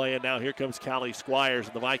ball in play. And now here comes Callie Squires,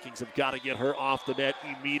 and the Vikings have got to get her off the net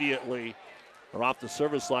immediately, or off the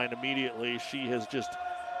service line immediately. She has just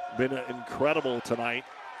been incredible tonight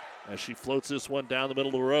as she floats this one down the middle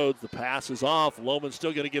of the road. The pass is off. Lohman's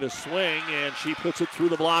still going to get a swing, and she puts it through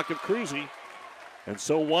the block of Cruzy. And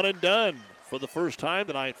so one and done for the first time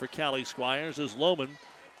tonight for Callie Squires as Lohman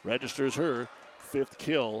registers her fifth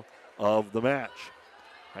kill of the match.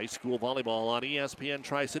 High school volleyball on ESPN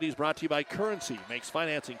Tri-Cities brought to you by Currency. Makes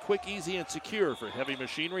financing quick, easy, and secure for heavy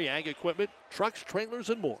machinery, ag equipment, trucks, trailers,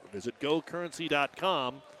 and more. Visit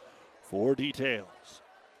gocurrency.com for details.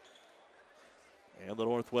 And the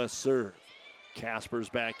Northwest serve. Casper's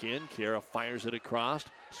back in. Kiera fires it across.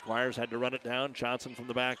 Squires had to run it down. Johnson from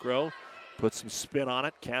the back row puts some spin on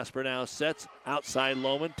it. Casper now sets outside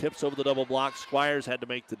Lohman. Tips over the double block. Squires had to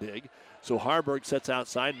make the dig. So Harburg sets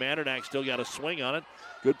outside. Mandernack still got a swing on it.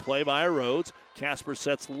 Good play by Rhodes. Casper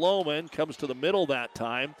sets Lohman. Comes to the middle that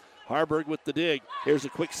time. Harburg with the dig. Here's a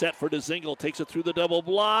quick set for DeZingle. Takes it through the double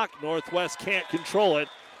block. Northwest can't control it.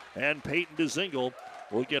 And Peyton DeZingle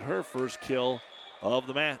will get her first kill of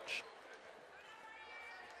the match.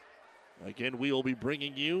 Again, we will be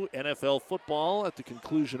bringing you NFL football at the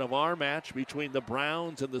conclusion of our match between the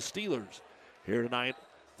Browns and the Steelers here tonight.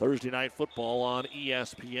 Thursday night football on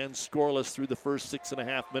ESPN. Scoreless through the first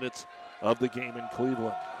 6.5 minutes of the game in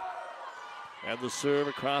Cleveland. And the serve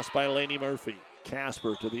across by Lainey Murphy.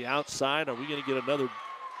 Casper to the outside. Are we going to get another?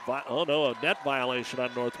 Oh no, a net violation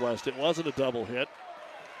on Northwest. It wasn't a double hit.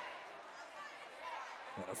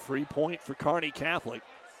 And a free point for Kearney Catholic.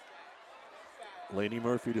 Lainey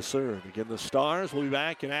Murphy to serve. Again, the Stars will be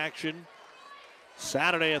back in action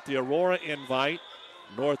Saturday at the Aurora Invite.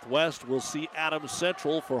 Northwest will see Adams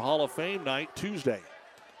Central for Hall of Fame night Tuesday.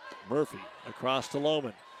 Murphy across to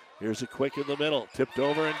Lohman. Here's a quick in the middle. Tipped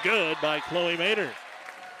over and good by Chloe Mader.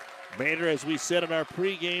 Mader, as we said in our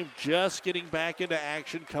pregame, just getting back into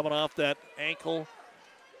action, coming off that ankle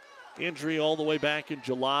injury all the way back in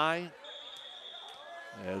July.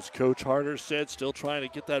 As Coach Harder said, still trying to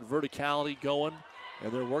get that verticality going,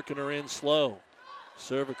 and they're working her in slow.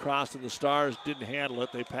 Serve across, and the Stars didn't handle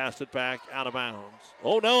it. They passed it back out of bounds.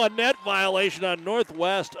 Oh, no, a net violation on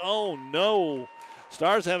Northwest. Oh, no.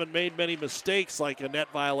 Stars haven't made many mistakes like a net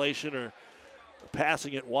violation or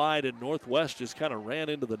passing it wide, and Northwest just kind of ran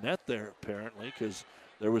into the net there, apparently, because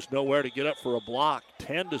there was nowhere to get up for a block.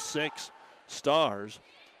 10-6 Stars,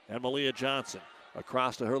 and Malia Johnson.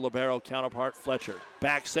 Across to her libero counterpart, Fletcher.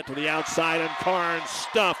 Back set to the outside, and Carnes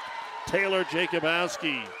stuffed Taylor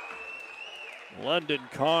Jacobowski. London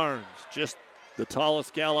Carnes, just the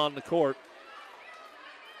tallest gal on the court.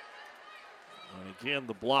 And again,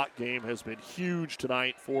 the block game has been huge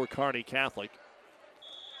tonight for Kearney Catholic,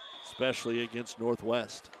 especially against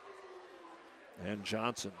Northwest. And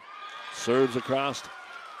Johnson serves across,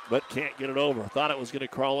 but can't get it over. Thought it was going to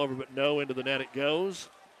crawl over, but no, into the net it goes.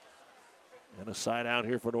 And a side out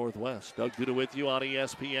here for Northwest. Doug Duda with you on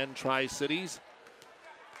ESPN Tri-Cities.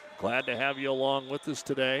 Glad to have you along with us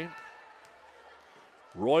today.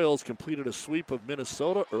 Royals completed a sweep of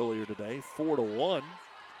Minnesota earlier today, 4-1.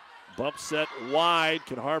 Bump set wide.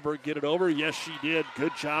 Can Harburg get it over? Yes, she did.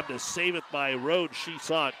 Good job to save it by Rhodes. She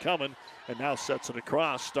saw it coming and now sets it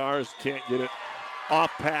across. Stars can't get it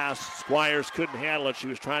off pass. Squires couldn't handle it. She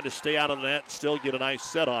was trying to stay out of the net and still get a nice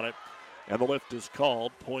set on it. And the lift is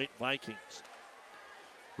called. Point Vikings.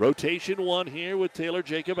 Rotation one here with Taylor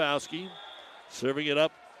Jacobowski. Serving it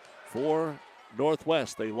up for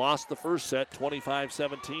Northwest. They lost the first set,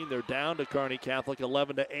 25-17. They're down to Kearney Catholic,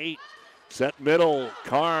 11-8. Set middle,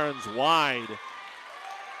 Carnes wide.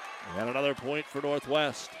 And another point for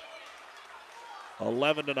Northwest.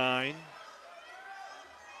 11-9.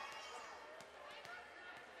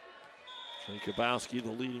 Jacobowski, the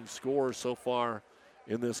leading scorer so far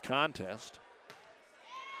in this contest.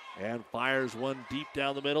 And fires one deep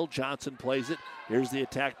down the middle. Johnson plays it. Here's the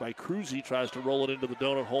attack by Cruzy. Tries to roll it into the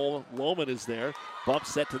donut hole. Lohman is there. Bump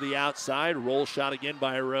set to the outside. Roll shot again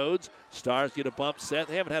by Rhodes. Stars get a bump set.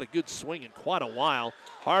 They haven't had a good swing in quite a while.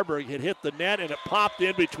 Harburg had hit the net, and it popped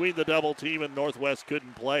in between the double team, and Northwest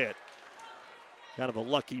couldn't play it. Kind of a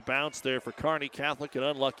lucky bounce there for Kearney Catholic, an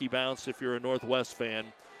unlucky bounce if you're a Northwest fan.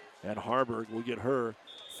 And Harburg will get her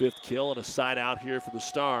fifth kill and a side out here for the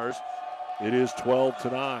Stars. It is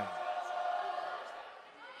 12-9.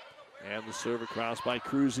 And the serve across by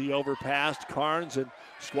Cruzy, overpassed. Carnes and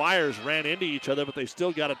Squires ran into each other, but they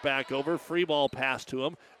still got it back over. Free ball pass to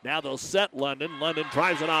him. Now they'll set London. London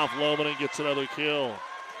drives it off Lohman and gets another kill.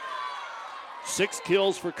 6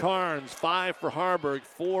 kills for Carnes, 5 for Harburg,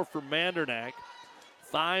 4 for Mandernack,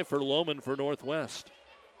 5 for Lohman for Northwest.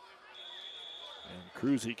 And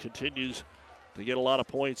Cruzy continues to get a lot of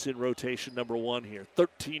points in rotation number one here.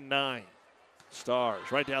 13-9.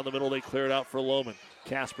 Stars right down the middle. They clear it out for Lohman.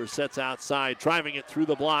 Casper sets outside, driving it through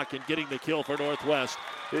the block and getting the kill for Northwest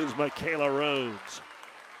is Michaela Rhodes.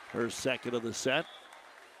 Her second of the set.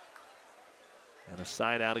 And a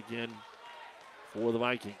side out again for the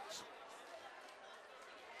Vikings.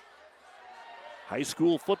 High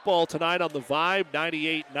school football tonight on the Vibe,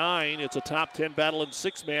 98-9. It's a top 10 battle in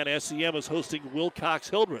six-man. SEM is hosting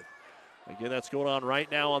Wilcox-Hildreth. Again, that's going on right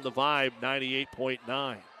now on the Vibe,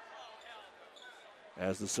 98.9.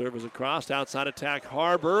 As the serve is across, outside attack,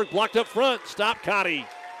 Harburg, blocked up front. Stop Connie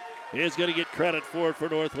is going to get credit for it for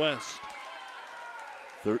Northwest.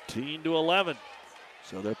 13-11.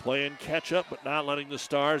 So they're playing catch up, but not letting the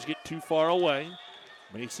Stars get too far away.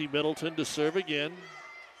 Macy Middleton to serve again.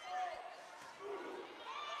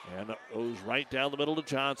 And it goes right down the middle to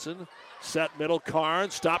Johnson. Set middle,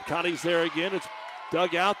 Carnes. Stop Connie's there again. It's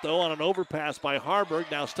dug out, though, on an overpass by Harburg.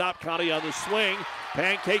 Now Stop Connie on the swing.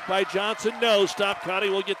 Pancake by Johnson. No, Stop Connie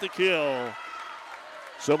will get the kill.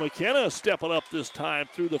 So McKenna stepping up this time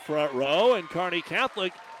through the front row, and Kearney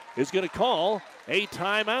Catholic is going to call a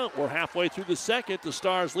timeout. We're halfway through the second. The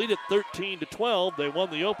Stars lead at 13-12. They won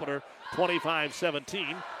the opener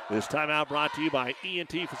 25-17. This timeout brought to you by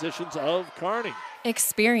ENT Physicians of Kearney.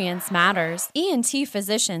 Experience matters. ENT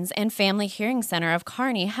Physicians and Family Hearing Center of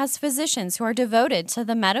Kearney has physicians who are devoted to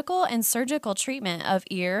the medical and surgical treatment of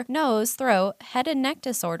ear, nose, throat, head and neck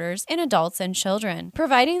disorders in adults and children,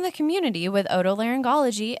 providing the community with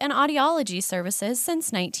otolaryngology and audiology services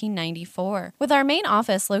since 1994. With our main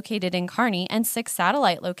office located in Kearney and 6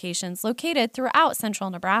 satellite locations located throughout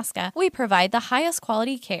central Nebraska, we provide the highest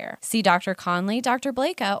quality care. See Dr. Conley, Dr.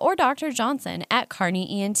 Blaka, or Dr. Johnson at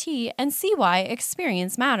Kearney ENT and see why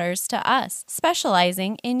experience matters to us,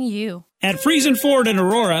 specializing in you. At Friesen Ford in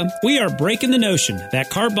Aurora, we are breaking the notion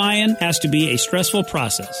that car buying has to be a stressful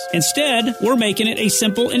process. Instead, we're making it a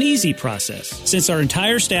simple and easy process, since our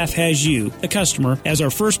entire staff has you, the customer, as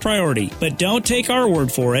our first priority. But don't take our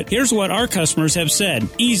word for it. Here's what our customers have said.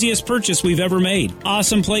 Easiest purchase we've ever made.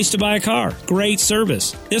 Awesome place to buy a car. Great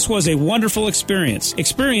service. This was a wonderful experience.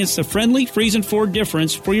 Experience the friendly Friesen Ford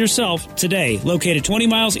difference for yourself today. Located 20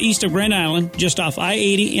 miles east of Grand Island, just off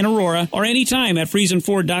I-80 in Aurora, or anytime at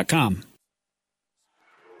FriesenFord.com.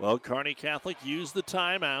 Well, Kearney Catholic used the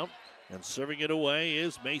timeout, and serving it away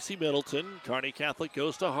is Macy Middleton. Kearney Catholic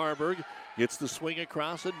goes to Harburg, gets the swing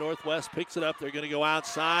across, and Northwest picks it up. They're going to go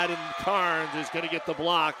outside, and Carnes is going to get the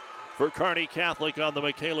block for Kearney Catholic on the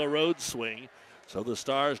Michaela Rhodes swing. So the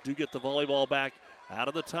Stars do get the volleyball back out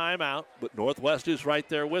of the timeout, but Northwest is right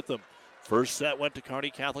there with them. First set went to Kearney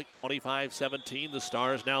Catholic, 25-17. The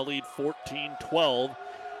Stars now lead 14-12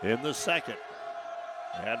 in the second.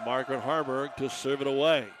 And Margaret Harburg to serve it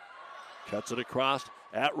away. Cuts it across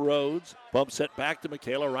at Rhodes. Bump set back to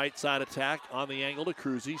Michaela. Right side attack on the angle to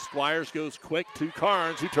Cruzy. Squires goes quick to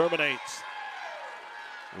Carnes, who terminates.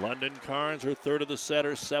 London Carnes, her third of the set,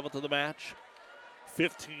 her 7th of the match.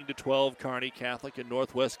 15-12 Kearney Catholic, and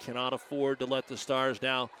Northwest cannot afford to let the Stars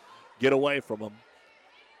now get away from them.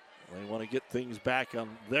 They want to get things back on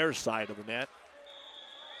their side of the net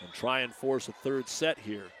and try and force a third set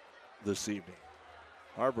here this evening.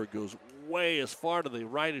 Harburg goes way as far to the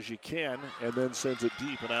right as you can and then sends it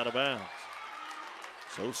deep and out of bounds.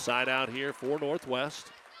 So side out here for Northwest.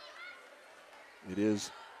 It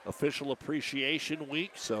is Official Appreciation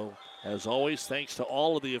Week, so as always, thanks to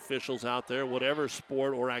all of the officials out there, whatever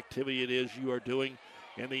sport or activity it is you are doing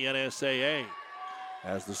in the NSAA.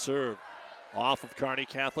 As the serve off of Kearney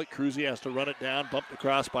Catholic, Cruzy has to run it down, bumped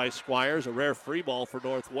across by Squires, a rare free ball for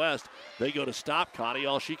Northwest. They go to stop Connie.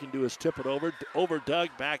 All she can do is tip it over Doug,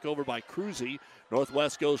 back over by Cruzy.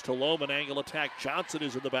 Northwest goes to Lohman, angle attack. Johnson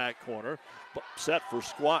is in the back corner. Set for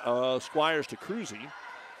Squires to Cruzy.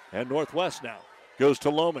 And Northwest now goes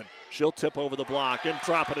to Lohman. She'll tip over the block and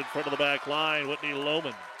drop it in front of the back line. Whitney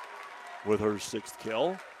Lohman with her 6th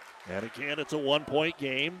kill. And again, it's a 1-point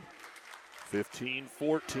game.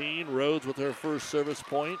 15-14, Rhodes with her first service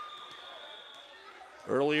point.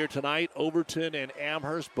 Earlier tonight, Overton and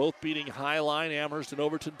Amherst both beating Highline. Amherst and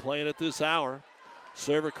Overton playing at this hour.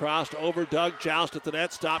 Serve across to over Doug, joust at the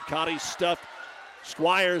net, stop Connie, stuffed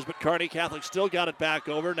Squires, but Kearney Catholic still got it back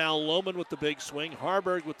over. Now Lohman with the big swing,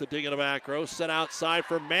 Harburg with the dig in the back row, set outside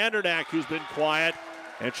for Mandernack, who's been quiet,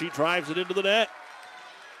 and she drives it into the net.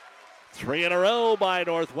 3 in a row by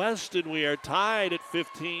Northwest, and we are tied at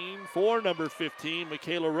 15 for number 15,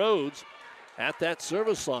 Michaela Rhodes, at that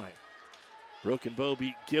service line. Broken Bow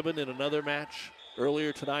beat Gibbon in another match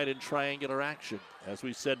earlier tonight in triangular action. As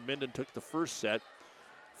we said, Minden took the first set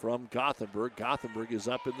from Gothenburg. Gothenburg is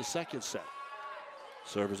up in the second set.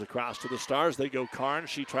 Serves across to the Stars. They go Carnes.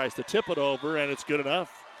 She tries to tip it over, and it's good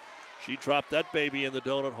enough. She dropped that baby in the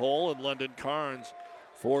donut hole, and London Carnes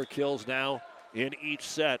 4 kills now in each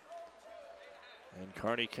set. And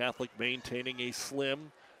Kearney Catholic maintaining a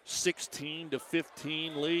slim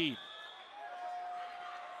 16-15 lead.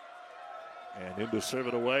 And in to serve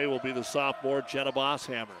it away will be the sophomore Jenna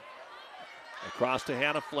Bosshammer. Across to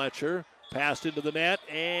Hannah Fletcher. Passed into the net,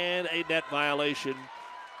 and a net violation.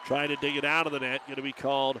 Trying to dig it out of the net. Going to be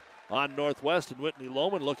called on Northwest. And Whitney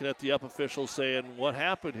Lohman looking at the up officials saying, what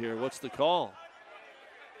happened here? What's the call?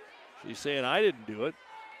 She's saying, I didn't do it.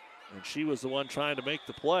 And she was the one trying to make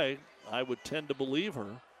the play. I would tend to believe her.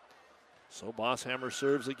 So Bosshammer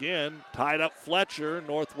serves again. Tied up Fletcher.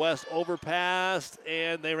 Northwest overpassed,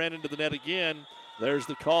 and they ran into the net again. There's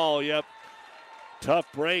the call. Yep. Tough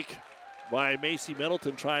break by Macy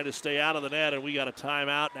Middleton trying to stay out of the net, and we got a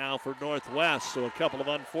timeout now for Northwest. So a couple of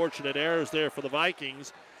unfortunate errors there for the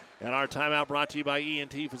Vikings. And our timeout brought to you by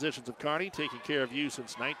ENT Physicians of Kearney, taking care of you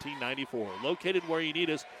since 1994. Located where you need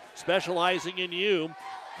us, specializing in you.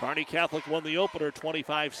 Kearney Catholic won the opener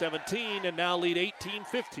 25-17 and now lead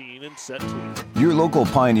 18-15 in set 2. Your local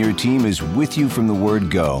Pioneer team is with you from the word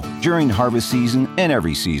go during harvest season and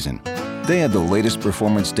every season. They have the latest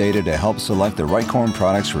performance data to help select the right corn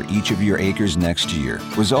products for each of your acres next year.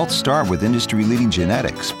 Results start with industry-leading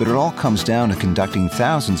genetics, but it all comes down to conducting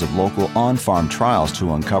thousands of local on-farm trials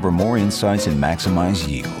to uncover more insights and maximize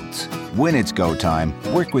yields. When it's go time,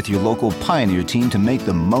 work with your local Pioneer team to make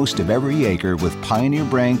the most of every acre with Pioneer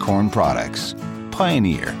brand corn products.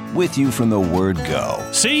 Pioneer, with you from the word go.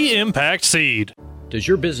 See Impact Seed. Does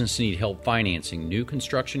your business need help financing new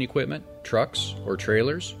construction equipment, trucks, or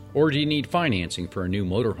trailers? Or do you need financing for a new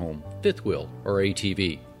motorhome, fifth wheel, or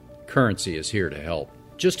ATV? Currency is here to help.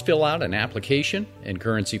 Just fill out an application, and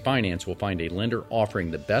Currency Finance will find a lender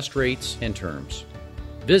offering the best rates and terms.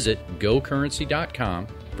 Visit gocurrency.com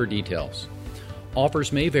for details.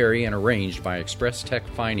 Offers may vary and arranged by Express Tech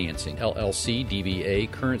Financing, LLC,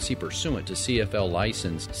 DBA, currency pursuant to CFL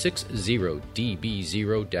license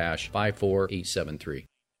 60DB0-54873.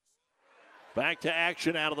 Back to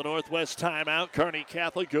action out of the Northwest timeout. Kearney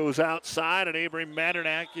Catholic goes outside, and Avery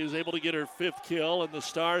Mandernack is able to get her 5th kill, and the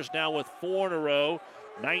Stars now with 4 in a row.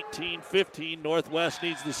 19-15. Northwest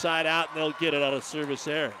needs the side out, and they'll get it on a service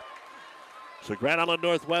error. So Grand Island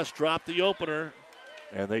Northwest dropped the opener,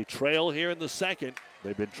 and they trail here in the second.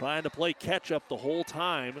 They've been trying to play catch-up the whole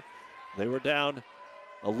time. They were down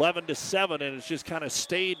 11-7, and it's just kind of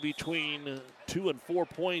stayed between 2 and 4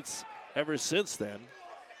 points ever since then.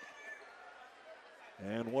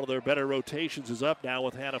 And one of their better rotations is up now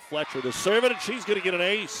with Hannah Fletcher. The serve, and she's going to get an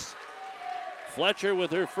ace. Fletcher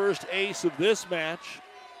with her first ace of this match,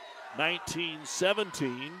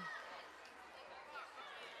 19-17.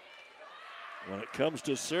 When it comes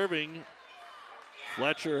to serving,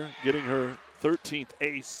 Fletcher getting her 13th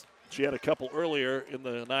ace. She had a couple earlier in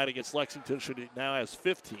the night against Lexington. She now has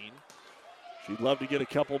 15. She'd love to get a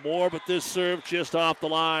couple more, but this serve just off the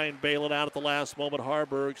line, bailing out at the last moment,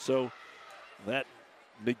 Harburg. So that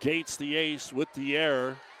negates the ace with the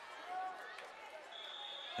error.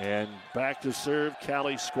 And back to serve,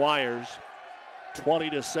 Callie Squires.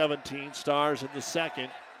 20-17, Stars in the second.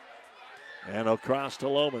 And across to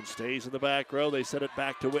Lohman, stays in the back row. They set it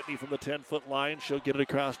back to Whitney from the 10-foot line. She'll get it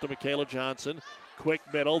across to Michaela Johnson. Quick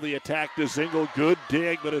middle, the attack to Zingle. Good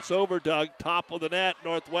dig, but it's over, Doug. Top of the net,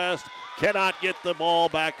 Northwest cannot get the ball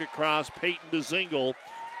back across. Peyton to Zingle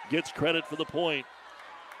gets credit for the point.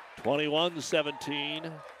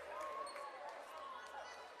 21-17.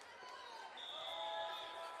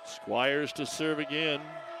 Squires to serve again.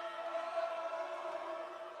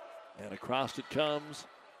 And across it comes.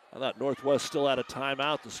 I thought Northwest still had a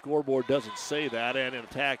timeout. The scoreboard doesn't say that. And an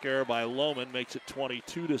attack error by Lohman makes it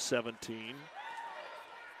 22-17.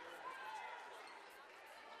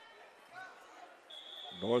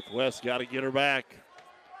 Northwest got to get her back.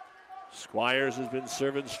 Squires has been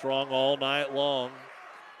serving strong all night long.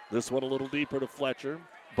 This one a little deeper to Fletcher.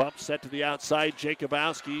 Bump set to the outside.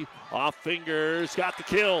 Jacobowski off fingers. Got the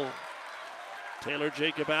kill. Taylor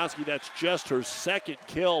Jacobowski, that's just her second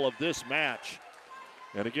kill of this match.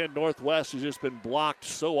 And again, Northwest has just been blocked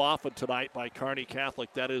so often tonight by Kearney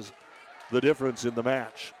Catholic. That is the difference in the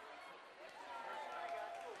match.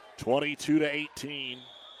 22-18.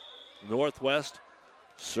 Northwest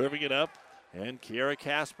serving it up. And Kiara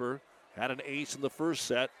Casper had an ace in the first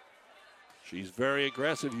set. She's very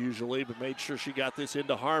aggressive usually, but made sure she got this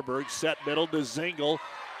into Harburg. Set middle to Zingle.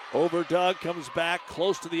 Over Doug, comes back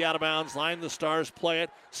close to the out-of-bounds line. The Stars play it.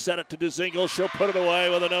 Set it to DeZingle. She'll put it away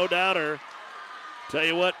with a no-doubter. Tell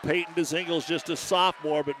you what, Peyton DeZingle's just a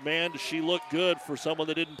sophomore, but man, does she look good for someone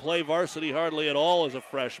that didn't play varsity hardly at all as a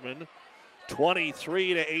freshman.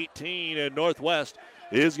 23-18, and Northwest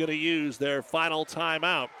is going to use their final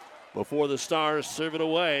timeout before the Stars serve it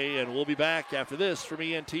away, and we'll be back after this from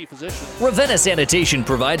ENT Physicians. Ravenna Sanitation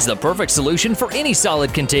provides the perfect solution for any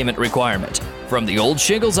solid containment requirement. From the old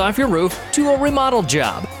shingles off your roof to a remodel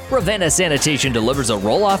job, Ravenna Sanitation delivers a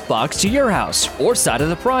roll-off box to your house or side of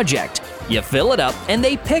the project. You fill it up and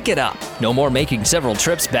they pick it up. No more making several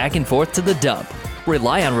trips back and forth to the dump.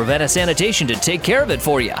 Rely on Ravenna Sanitation to take care of it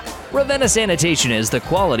for you. Ravenna Sanitation is the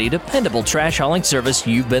quality, dependable trash hauling service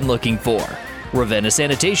you've been looking for. Ravenna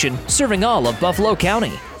Sanitation, serving all of Buffalo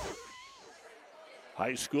County.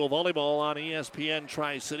 High school volleyball on ESPN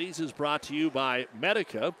Tri-Cities is brought to you by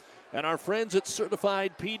Medica and our friends at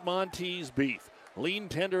Certified Piedmontese Beef. Lean,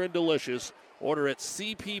 tender, and delicious. Order at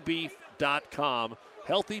cpbeef.com.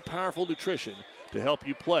 Healthy, powerful nutrition to help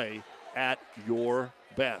you play at your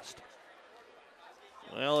best.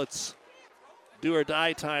 Well, it's do or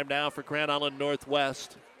die time now for Grand Island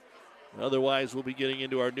Northwest. Otherwise, we'll be getting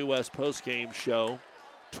into our New West postgame show.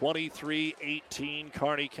 23-18,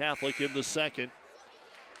 Kearney Catholic in the second.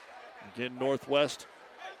 Again, Northwest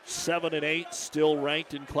 7-8, still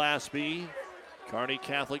ranked in Class B. Kearney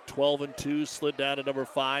Catholic 12-2, slid down to number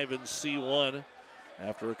 5 in C1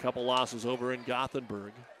 after a couple losses over in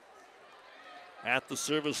Gothenburg. At the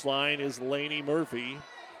service line is Lainey Murphy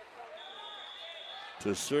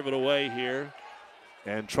to serve it away here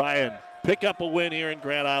and try and pick up a win here in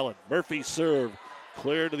Grand Island. Murphy serve,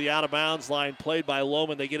 clear to the out-of-bounds line, played by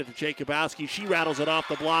Lohman. They get it to Jacobowski. She rattles it off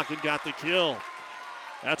the block and got the kill.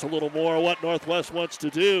 That's a little more what Northwest wants to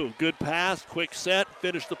do. Good pass, quick set,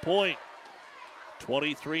 finish the point.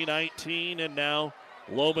 23-19, and now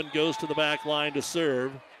Lohman goes to the back line to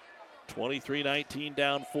serve. 23-19,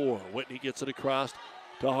 down 4. Whitney gets it across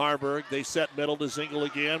to Harburg. They set middle to Zingle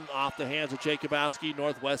again, off the hands of Jacobowski.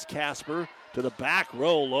 Northwest Casper to the back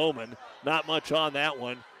row, Lohman. Not much on that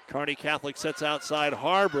one. Kearney Catholic sets outside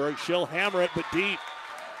Harburg. She'll hammer it, but deep.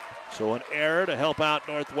 So an error to help out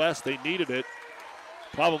Northwest. They needed it.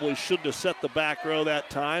 Probably shouldn't have set the back row that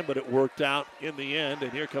time, but it worked out in the end.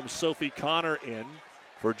 And here comes Sophie Connor in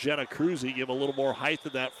for Jenna Cruzy. Give a little more height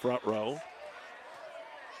in that front row.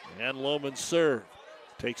 And Lohman serve.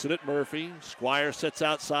 Takes it at Murphy. Squire sets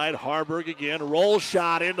outside. Harburg again. Roll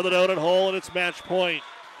shot into the donut hole, and it's match point.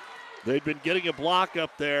 They'd been getting a block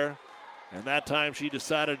up there, and that time she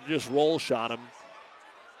decided to just roll shot him.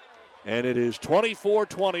 And it is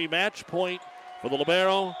 24-20, match point for the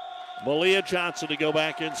libero, Malia Johnson, to go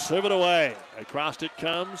back and serve it away. Across it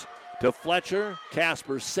comes to Fletcher.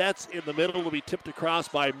 Casper sets in the middle. Will be tipped across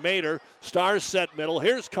by Mader. Stars set middle.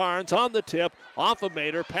 Here's Carnes on the tip. Off of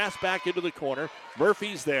Mader. Pass back into the corner.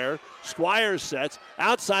 Murphy's there. Squires sets.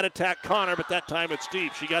 Outside attack Connor, but that time it's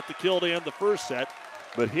deep. She got the kill to end the first set.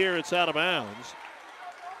 But here it's out of bounds.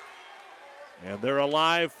 And they're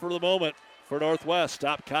alive for the moment for Northwest.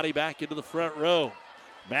 Stop Cotty back into the front row.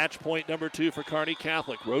 Match point number 2 for Kearney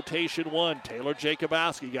Catholic. Rotation 1. Taylor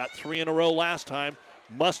Jacobowski got 3 in a row last time.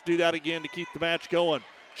 Must do that again to keep the match going.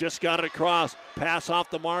 Just got it across. Pass off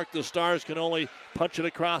the mark. The Stars can only punch it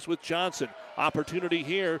across with Johnson. Opportunity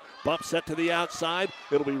here. Bump set to the outside.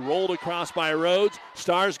 It'll be rolled across by Rhodes.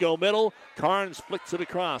 Stars go middle. Carnes flicks it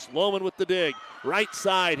across. Lohman with the dig. Right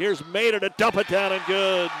side. Here's Mater to dump it down and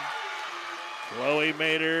good. Chloe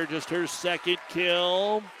Mater, just her second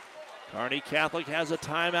kill. Kearney Catholic has a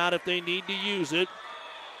timeout if they need to use it.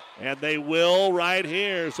 And they will right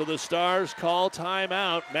here. So the Stars call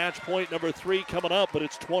timeout. Match point number 3 coming up, but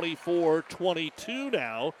it's 24-22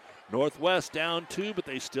 now. Northwest down 2, but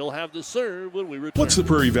they still have the serve when we return. What's the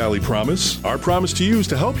Prairie Valley Promise? Our promise to you is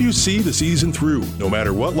to help you see the season through. No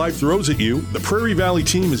matter what life throws at you, the Prairie Valley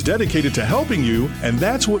team is dedicated to helping you, and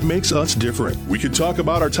that's what makes us different. We could talk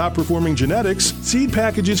about our top-performing genetics, seed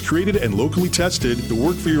packages created and locally tested to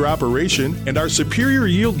work for your operation, and our superior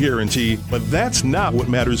yield guarantee, but that's not what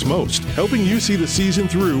matters most. Helping you see the season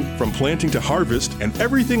through, from planting to harvest, and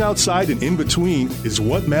everything outside and in between, is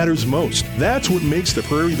what matters most. That's what makes the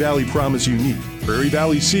Prairie Valley Promise unique. Prairie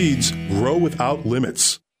Valley Seeds, grow without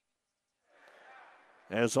limits.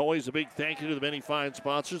 As always, a big thank you to the many fine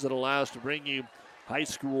sponsors that allow us to bring you high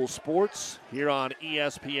school sports here on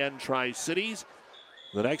ESPN Tri-Cities.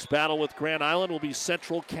 The next battle with Grand Island will be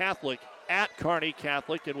Central Catholic at Kearney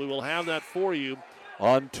Catholic, and we will have that for you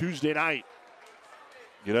on Tuesday night.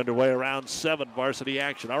 Get underway around 7, varsity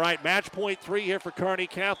action. All right, match point 3 here for Kearney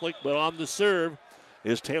Catholic, but on the serve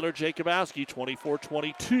is Taylor Jacobowski,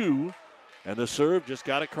 24-22. And the serve just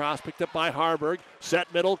got across, picked up by Harburg.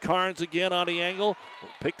 Set middle, Carnes again on the angle.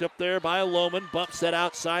 Picked up there by Lohman. Bump set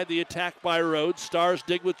outside, the attack by Rhodes. Stars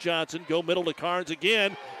dig with Johnson. Go middle to Carnes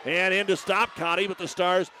again. And in to stop Cotty, but the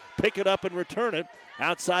Stars pick it up and return it.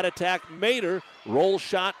 Outside attack, Mater. Roll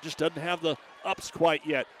shot, just doesn't have the ups quite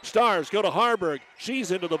yet. Stars go to Harburg. She's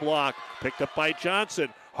into the block. Picked up by Johnson.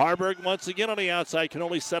 Harburg once again on the outside, can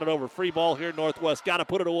only set it over. Free ball here, Northwest. Got to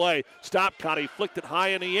put it away. Stop Cotty, flicked it high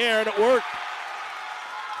in the air, and it worked.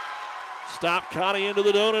 Stop Cotty into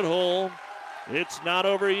the donut hole. It's not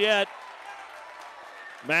over yet.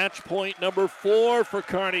 Match point number 4 for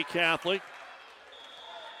Kearney Catholic.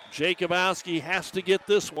 Jacobowski has to get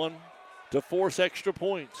this one to force extra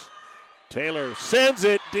points. Taylor sends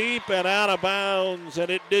it deep and out of bounds, and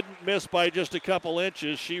it didn't miss by just a couple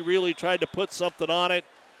inches. She really tried to put something on it,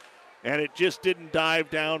 and it just didn't dive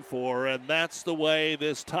down for her, and that's the way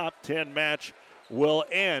this top 10 match will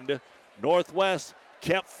end. Northwest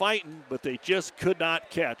kept fighting, but they just could not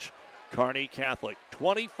catch Kearney Catholic.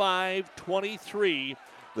 25-23,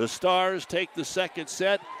 the Stars take the second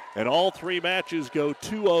set, and all 3 matches go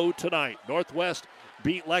 2-0 tonight. Northwest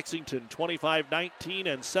beat Lexington 25-19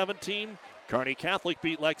 and 17. Kearney Catholic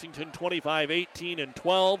beat Lexington 25-18 and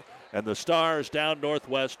 12. And the Stars down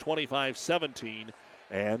Northwest 25-17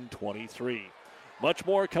 and 23. Much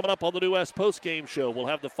more coming up on the New West postgame show. We'll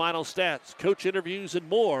have the final stats, coach interviews, and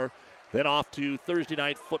more. Then off to Thursday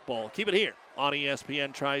night football. Keep it here on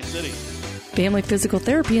ESPN Tri-Cities. Family Physical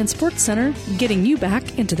Therapy and Sports Center, getting you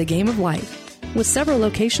back into the game of life. With several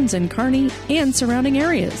locations in Kearney and surrounding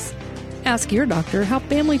areas. Ask your doctor how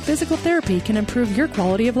Family Physical Therapy can improve your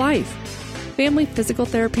quality of life. Family Physical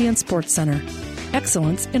Therapy and Sports Center.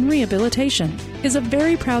 Excellence in Rehabilitation is a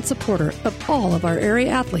very proud supporter of all of our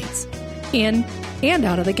area athletes, in and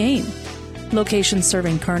out of the game. Locations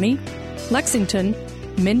serving Kearney, Lexington,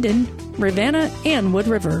 Minden, Ravenna, and Wood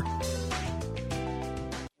River.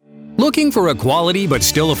 Looking for a quality but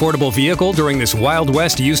still affordable vehicle during this Wild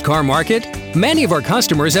West used car market? Many of our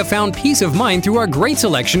customers have found peace of mind through our great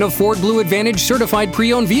selection of Ford Blue Advantage certified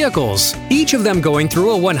pre-owned vehicles, each of them going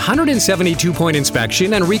through a 172-point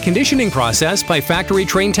inspection and reconditioning process by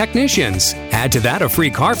factory-trained technicians. Add to that a free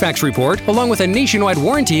Carfax report along with a nationwide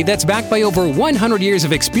warranty that's backed by over 100 years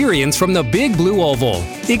of experience from the Big Blue Oval.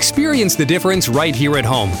 Experience the difference right here at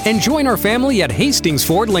home and join our family at Hastings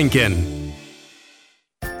Ford Lincoln.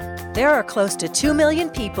 There are close to 2 million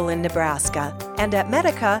people in Nebraska, and at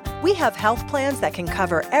Medica, we have health plans that can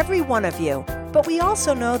cover every one of you. But we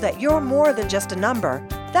also know that you're more than just a number.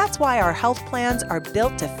 That's why our health plans are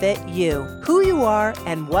built to fit you, who you are,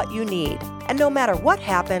 and what you need. And no matter what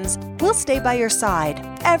happens, we'll stay by your side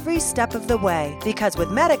every step of the way, because with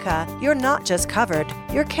Medica, you're not just covered,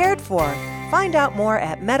 you're cared for. Find out more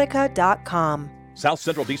at medica.com. South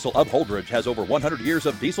Central Diesel of Holdridge has over 100 years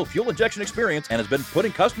of diesel fuel injection experience and has been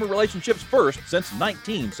putting customer relationships first since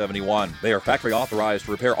 1971. They are factory authorized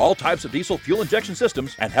to repair all types of diesel fuel injection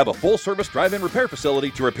systems and have a full-service drive-in repair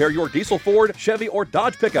facility to repair your diesel Ford, Chevy, or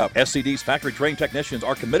Dodge pickup. SCD's factory-trained technicians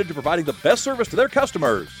are committed to providing the best service to their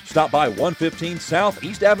customers. Stop by 115 South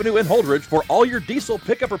East Avenue in Holdridge for all your diesel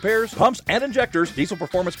pickup repairs, pumps and injectors, diesel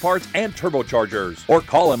performance parts, and turbochargers. Or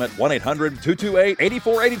call them at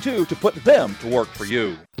 1-800-228-8482 to put them to work for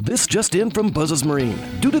you. This just in from Buzz's Marine.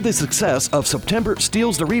 Due to the success of September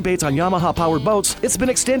Steals the Rebates on Yamaha-powered boats, it's been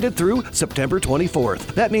extended through September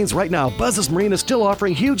 24th. That means right now, Buzz's Marine is still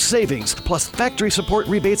offering huge savings, plus factory support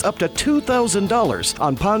rebates up to $2,000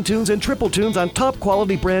 on pontoons and triple tunes on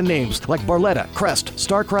top-quality brand names like Barletta, Crest,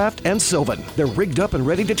 Starcraft, and Sylvan. They're rigged up and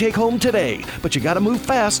ready to take home today, but you gotta move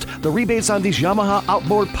fast. The rebates on these Yamaha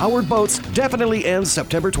outboard-powered boats definitely ends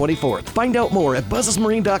September 24th. Find out more at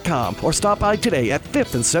buzzesmarine.com or stop by today at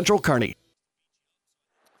 5th and Central Kearney.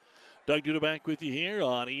 Doug Duda back with you here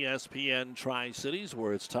on ESPN Tri-Cities,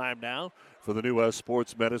 where it's time now for the New West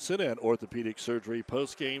Sports Medicine and Orthopedic Surgery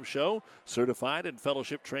post-game show. Certified and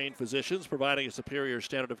fellowship-trained physicians providing a superior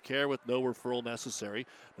standard of care with no referral necessary.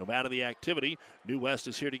 No matter the activity, New West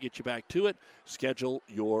is here to get you back to it. Schedule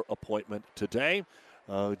your appointment today.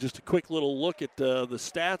 Just a quick little look at the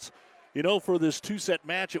stats. You know, for this two-set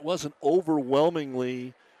match, it wasn't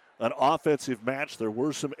overwhelmingly an offensive match. There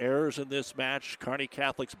were some errors in this match. Kearney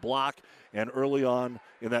Catholic's block and early on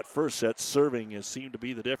in that first set, serving has seemed to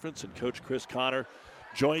be the difference. And Coach Chris Connor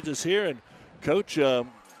joins us here. And Coach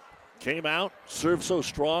came out, served so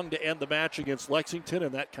strong to end the match against Lexington,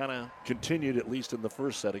 and that kind of continued at least in the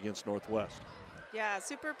first set against Northwest. Yeah,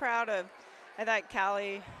 super proud of, I thought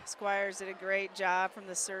Callie Squires did a great job from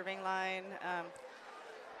the serving line.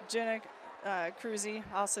 Jenna Cruzy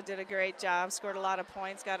also did a great job, scored a lot of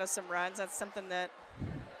points, got us some runs. That's something that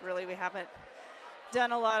really we haven't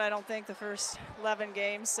done a lot, I don't think, the first 11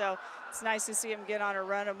 games. So it's nice to see him get on a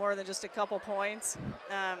run of more than just a couple points.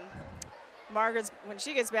 Margaret's, when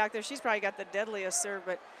she gets back there, she's probably got the deadliest serve,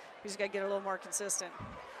 but we just got to get a little more consistent.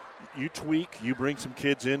 You tweak, you bring some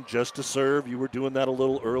kids in just to serve. You were doing that a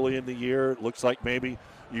little early in the year. It looks like maybe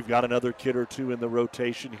you've got another kid or two in the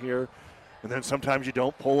rotation here. And then sometimes you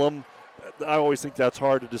don't pull them. I always think that's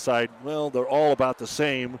hard to decide. Well, they're all about the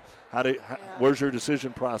same. Where's your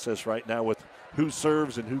decision process right now with who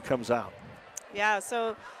serves and who comes out? Yeah,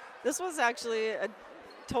 so this was actually a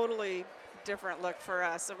totally different look for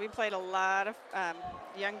us. So we played a lot of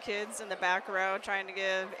young kids in the back row, trying to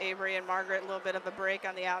give Avery and Margaret a little bit of a break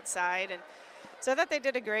on the outside. And so I thought they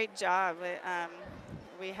did a great job.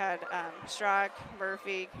 We had Strzok,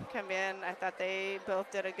 Murphy come in. I thought they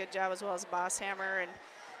both did a good job, as well as Bosshammer. And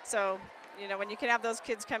so, you know, when you can have those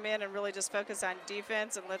kids come in and really just focus on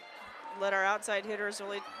defense and let our outside hitters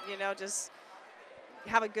really, you know, just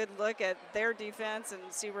have a good look at their defense and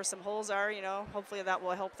see where some holes are, you know, hopefully that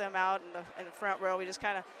will help them out in the front row. We just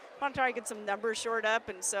kind of want to try to get some numbers shored up,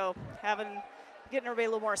 and so getting everybody a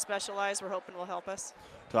little more specialized, we're hoping will help us.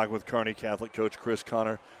 Talking with Kearney Catholic coach Chris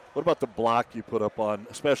Connor. What about the block you put up on,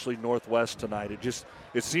 especially Northwest tonight?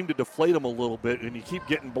 It seemed to deflate them a little bit, and you keep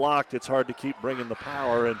getting blocked, it's hard to keep bringing the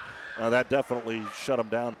power, and that definitely shut them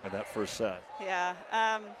down in that first set. Yeah.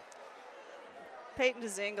 Peyton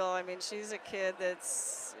DeZingle, I mean, she's a kid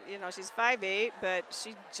that's, you know, she's 5'8", but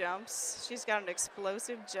she jumps. She's got an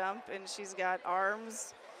explosive jump, and she's got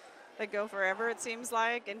arms that go forever, it seems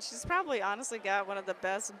like. And she's probably honestly got one of the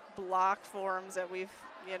best block forms that we've,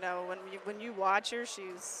 you know, when you watch her,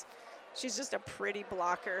 she's just a pretty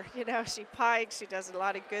blocker. You know, she pikes, she does a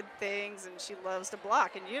lot of good things, and she loves to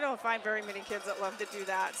block. And you don't find very many kids that love to do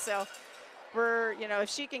that. So we're, you know, if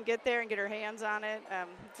she can get there and get her hands on it,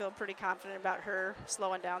 feel pretty confident about her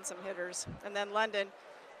slowing down some hitters. And then London,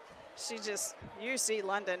 you see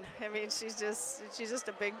London. I mean, she's just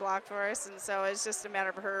a big block for us, and so it's just a matter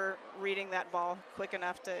of her reading that ball quick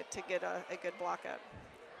enough to get a good block up.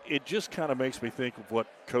 It just kind of makes me think of what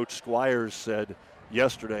Coach Squires said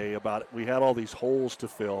yesterday about we had all these holes to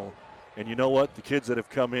fill, and you know what? The kids that have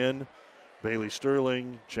come in, Bailey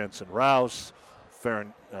Sterling, Jensen Rouse,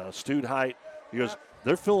 Farron Studheit, he goes,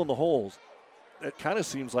 they're filling the holes. It kind of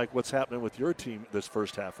seems like what's happening with your team this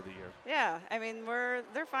first half of the year. Yeah, I mean,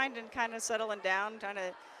 they're finding kind of settling down, trying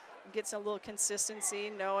to get some little consistency,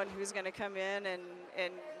 knowing who's going to come in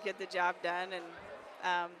and get the job done.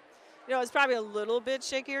 And, you know, it's probably a little bit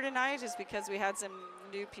shakier tonight just because we had some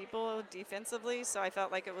new people defensively, so I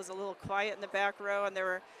felt like it was a little quiet in the back row, and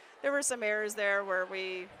there were some errors there where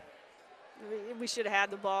we should have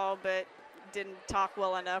had the ball, but didn't talk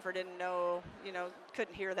well enough or didn't know, you know,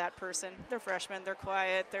 couldn't hear that person. They're freshmen, they're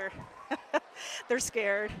quiet, they're, They're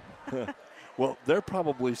scared. Well, they're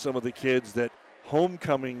probably some of the kids that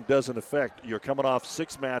homecoming doesn't affect. You're coming off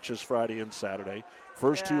 6 matches Friday and Saturday.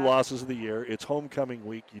 First 2 losses of the year. It's homecoming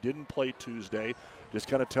week. You didn't play Tuesday. Just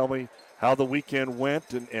kind of tell me how the weekend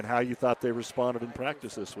went and how you thought they responded in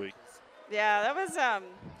practice this week. Yeah, that was,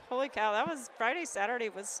 holy cow, that was Friday, Saturday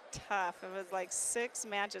was tough. It was like 6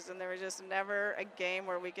 matches, and there was just never a game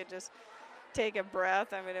where we could just take a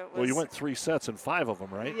breath. I mean, it was. Well, you went 3 sets and 5 of them,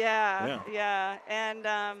 right? Yeah. And,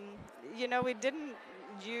 we didn't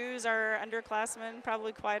use our underclassmen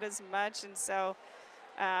probably quite as much. And so,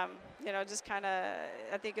 just kind of,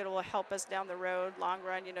 I think it will help us down the road, long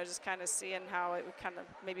run, just kind of seeing how it would kind of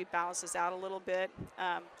maybe balance us out a little bit.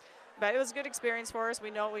 But it was a good experience for us. We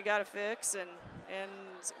know what we got to fix, and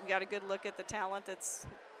we got a good look at the talent that's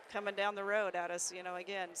coming down the road at us,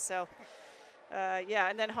 again. So,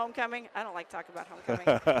 and then homecoming. I don't like talking about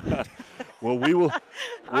homecoming. Well, we will.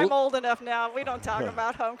 I'm old enough now. We don't talk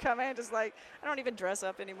about homecoming. Just like, I don't even dress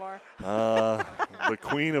up anymore. The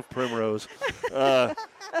queen of Primrose.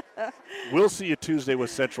 We'll see you Tuesday with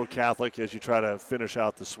Central Catholic as you try to finish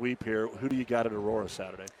out the sweep here. Who do you got at Aurora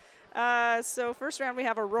Saturday? So first round we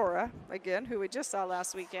have Aurora, again, who we just saw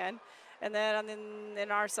last weekend. And then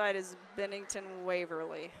in our side is Bennington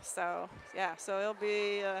Waverly. So, so it'll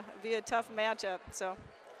be a tough matchup. So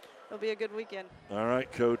it'll be a good weekend. All right,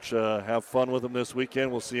 Coach. Have fun with them this weekend.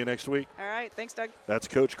 We'll see you next week. All right. Thanks, Doug. That's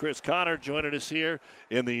Coach Chris Connor joining us here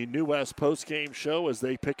in the New West postgame show as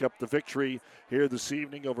they pick up the victory here this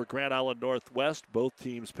evening over Grand Island Northwest. Both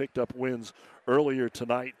teams picked up wins earlier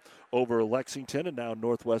tonight over Lexington, and now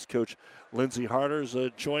Northwest coach Lindsey Harters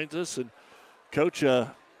joins us. And Coach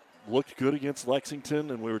looked good against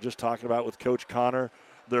Lexington, and we were just talking about with Coach Connor,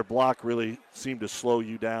 their block really seemed to slow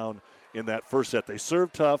you down in that first set. They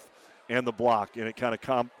served tough and the block, and it kind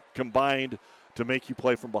of combined to make you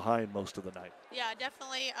play from behind most of the night. Yeah,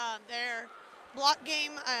 definitely. Their block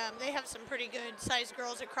game, they have some pretty good sized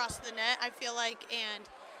girls across the net, I feel like, and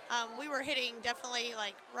we were hitting definitely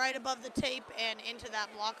like right above the tape and into that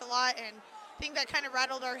block a lot, and I think that kind of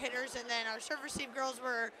rattled our hitters. And then our serve receive girls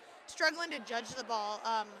were struggling to judge the ball.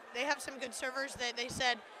 They have some good servers that they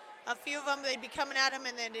said a few of them they'd be coming at them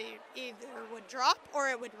and then it either would drop or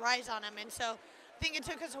it would rise on them. And so I think it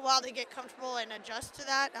took us a while to get comfortable and adjust to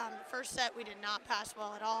that. First set we did not pass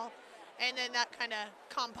well at all, and then that kind of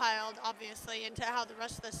compiled obviously into how the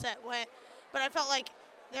rest of the set went. But I felt like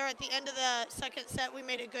there at the end of the second set we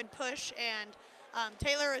made a good push, and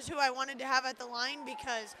Taylor is who I wanted to have at the line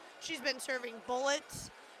because she's been serving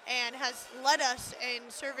bullets and has led us in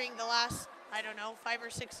serving the last, 5 or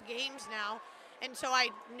 6 games now. And so I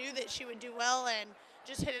knew that she would do well and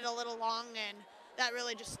just hit it a little long, and that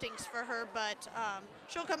really just stinks for her. But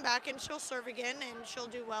she'll come back and she'll serve again and she'll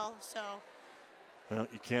do well. So. Well,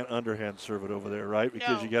 you can't underhand serve it over there, right?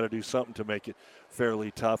 Because No. you got to do something to make it fairly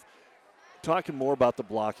tough. Talking more about the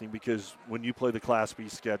blocking, because when you play the Class B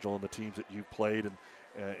schedule and the teams that you played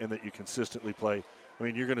and that you consistently play, I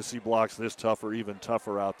mean, you're going to see blocks this tough or even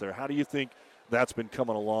tougher out there. How do you think that's been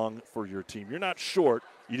coming along for your team? You're not short.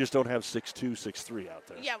 You just don't have 6'2", 6'3" out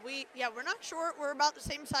there. Yeah, we're not short. We're about the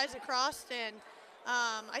same size across, and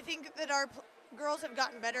I think that our girls have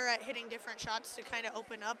gotten better at hitting different shots to kind of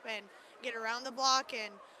open up and get around the block.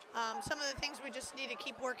 And some of the things we just need to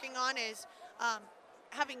keep working on is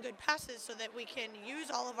having good passes so that we can use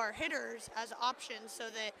all of our hitters as options so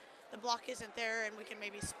that the block isn't there and we can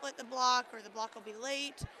maybe split the block or the block will be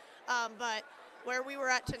late. But where we were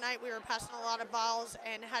at tonight, we were passing a lot of balls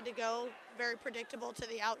and had to go very predictable to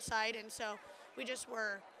the outside. And so we just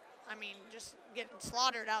were, just getting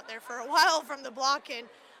slaughtered out there for a while from the block. And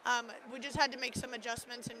we just had to make some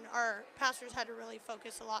adjustments, and our passers had to really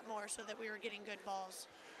focus a lot more so that we were getting good balls.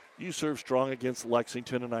 You serve strong against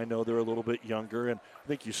Lexington, and I know they're a little bit younger, and I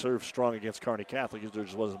think you serve strong against Kearney Catholic because there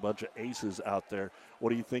just wasn't a bunch of aces out there.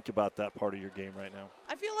 What do you think about that part of your game right now?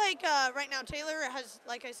 I feel like right now Taylor has,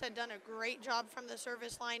 like I said, done a great job from the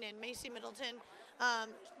service line, and Macy Middleton,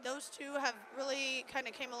 those two have really kind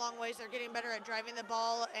of came a long ways. They're getting better at driving the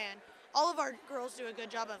ball, and all of our girls do a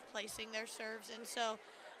good job of placing their serves. And so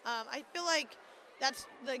I feel like that's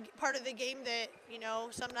the part of the game that,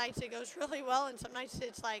 some nights it goes really well and some nights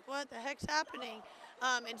it's like, what the heck's happening?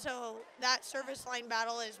 And so that service line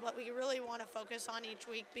battle is what we really want to focus on each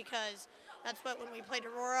week, because that's what, when we played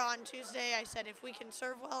Aurora on Tuesday, I said if we can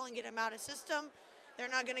serve well and get them out of system, they're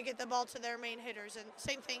not going to get the ball to their main hitters. And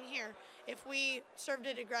same thing here. If we served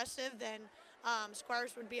it aggressive, then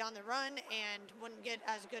Squires would be on the run and wouldn't get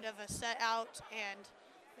as good of a set out, and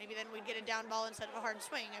maybe then we'd get a down ball instead of a hard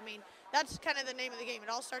swing. That's kind of the name of the game. It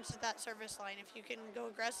all starts at that service line. If you can go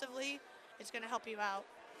aggressively, it's going to help you out.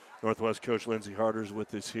 Northwest coach Lindsey Harder's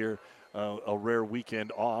with us here. A rare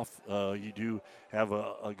weekend off. You do have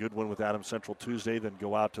a good one with Adams Central Tuesday, then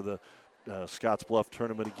go out to the Scotts Bluff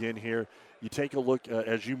tournament again here. You take a look,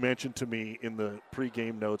 as you mentioned to me in the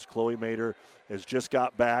pregame notes, Chloe Mater has just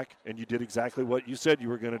got back, and you did exactly what you said you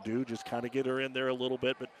were going to do, just kind of get her in there a little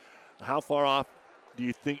bit. But how far off do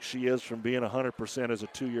you think she is from being 100% as a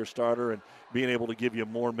 2-year starter and being able to give you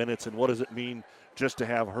more minutes, and what does it mean just to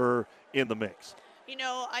have her in the mix? You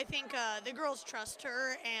know, I think the girls trust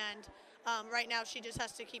her, and right now she just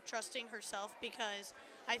has to keep trusting herself, because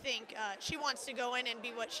I think she wants to go in and be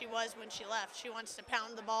what she was when she left. She wants to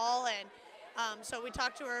pound the ball, and so we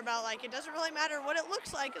talked to her about, like, it doesn't really matter what it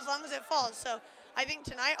looks like as long as it falls. So I think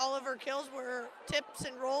tonight all of her kills were tips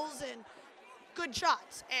and rolls and good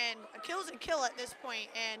shots, and a kill's a kill at this point,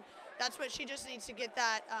 and that's what she just needs to get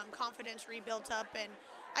that confidence rebuilt up. And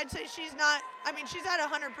I'd say she's not, I mean, she's at 100%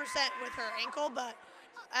 with her ankle, but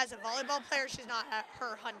as a volleyball player, she's not at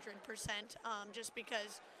her 100%, just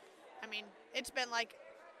because, I mean, it's been like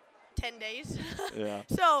 10 days. Yeah.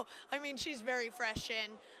 So, I mean, she's very fresh,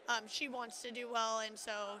 and she wants to do well, and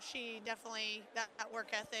so she definitely, that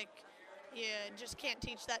work ethic, you just can't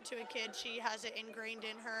teach that to a kid. She has it ingrained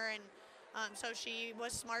in her, and so she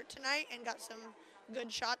was smart tonight and got some good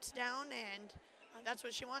shots down, and that's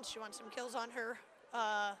what she wants. She wants some kills on her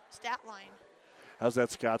stat line. How's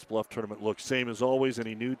that Scotts Bluff tournament look? Same as always?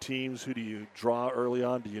 Any new teams? Who do you draw early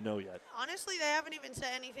on? Do you know yet? Honestly, they haven't even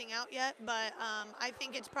set anything out yet, but I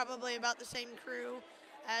think it's probably about the same crew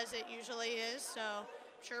as it usually is, so I'm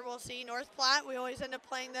sure we'll see. North Platte, we always end up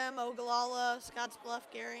playing them. Ogallala, Scotts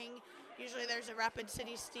Bluff, Gering. Usually there's a Rapid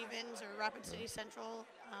City Stevens or Rapid City Central.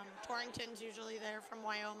 Torrington's usually there from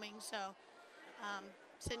Wyoming, so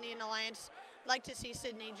Sydney and Alliance. I'd like to see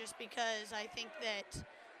Sydney just because I think that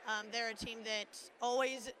they're a team that's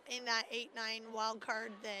always in that 8-9 wild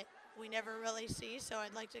card that we never really see, so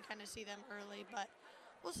I'd like to kind of see them early, but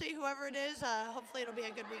we'll see whoever it is. Hopefully it'll be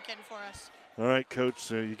a good weekend for us. All right,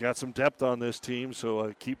 Coach, you got some depth on this team,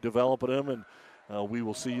 so keep developing them, and we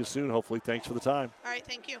will see you soon, hopefully. Thanks for the time. All right,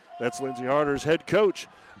 thank you. That's Lindsey Harder's head coach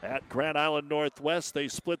at Grand Island Northwest. They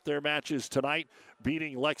split their matches tonight,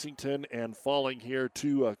 beating Lexington and falling here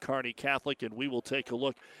to Kearney Catholic, and we will take a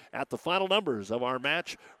look at the final numbers of our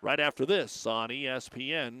match right after this on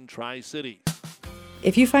ESPN Tri-City.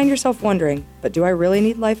 If you find yourself wondering, but do I really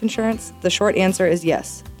need life insurance? The short answer is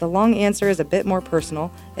yes. The long answer is a bit more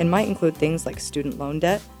personal and might include things like student loan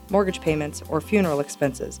debt, mortgage payments, or funeral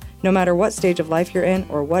expenses. No matter what stage of life you're in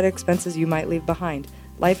or what expenses you might leave behind,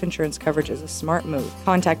 life insurance coverage is a smart move.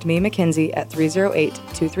 Contact me, Mackenzie, at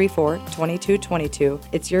 308-234-2222.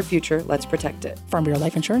 It's your future. Let's protect it. Farm Bureau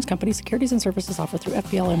Life Insurance Company. Securities and services offered through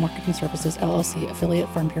FBLA Marketing Services, LLC, affiliate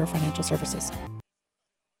Farm Bureau Financial Services.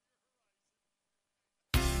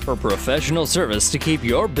 For professional service to keep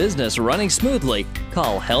your business running smoothly,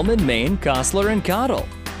 call Hellman, Maine, Kostler & Cottle.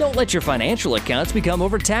 Don't let your financial accounts become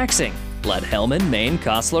overtaxing. Let Hellman, Maine,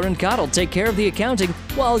 Kostler & Cottle take care of the accounting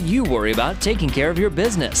while you worry about taking care of your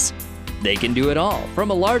business. They can do it all, from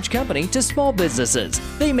a large company to small businesses.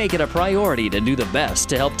 They make it a priority to do the best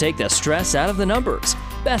to help take the stress out of the numbers.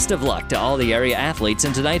 Best of luck to all the area athletes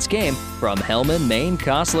in tonight's game from Hellman, Maine,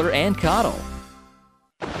 Kostler & Cottle.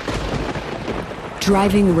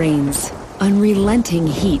 Driving rains, unrelenting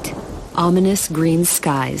heat, ominous green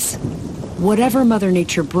skies. Whatever Mother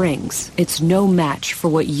Nature brings, it's no match for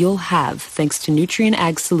what you'll have thanks to Nutrien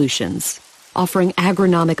Ag Solutions, offering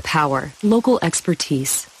agronomic power, local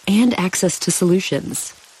expertise, and access to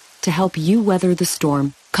solutions to help you weather the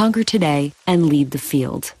storm, conquer today, and lead the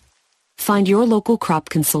field. Find your local crop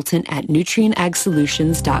consultant at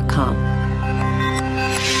nutrienagsolutions.com.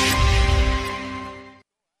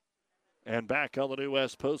 And back on the New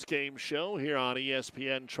West postgame show here on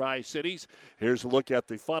ESPN Tri-Cities. Here's a look at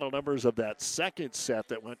the final numbers of that second set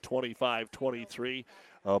that went 25-23.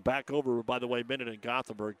 Back over, by the way, Minden and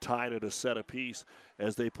Gothenburg tied at a set apiece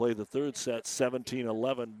as they play the third set,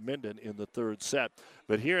 17-11 Minden in the third set.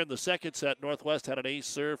 But here in the second set, Northwest had an ace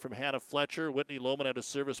serve from Hannah Fletcher. Whitney Lohman had a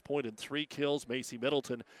service point and 3 kills. Macy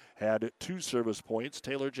Middleton had 2 service points.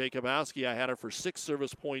 Taylor Jacobowski, I had her for 6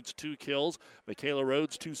 service points, 2 kills. Michaela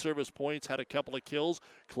Rhodes, 2 service points, had a couple of kills.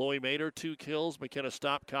 Chloe Mater, 2 kills. McKenna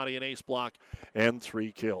Stopcotty, an ace block, and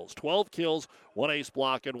 3 kills. 12 kills, 1 ace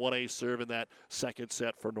block, and 1 ace serve in that second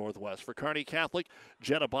set for Northwest. For Kearney Catholic,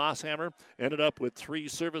 Jenna Bosshammer ended up with 3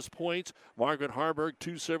 service points. Margaret Harburg,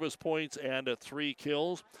 2 service points and 3 kills.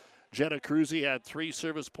 Jenna Cruzy had 3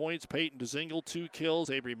 service points. Peyton DeZingle, 2 kills.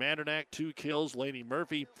 Avery Mandernack, 2 kills. Laney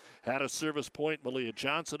Murphy had a service point. Malia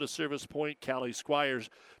Johnson, a service point. Callie Squires,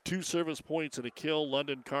 2 service points and a kill.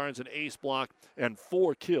 London Carnes, an ace block, and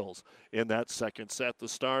 4 kills in that second set. The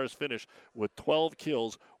Stars finished with 12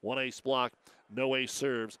 kills, 1 ace block, no ace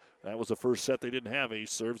serves. That was the first set. They didn't have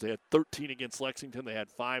ace serves. They had 13 against Lexington. They had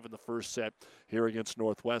 5 in the first set here against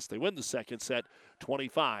Northwest. They win the second set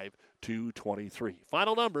 25-23.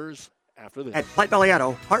 Final numbers after this. At Platte Valley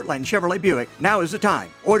Auto, Heartland Chevrolet Buick, now is the time.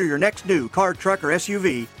 Order your next new car, truck, or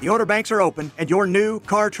SUV. The order banks are open, and your new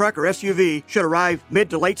car, truck, or SUV should arrive mid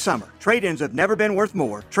to late summer. Trade-ins have never been worth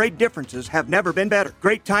more. Trade differences have never been better.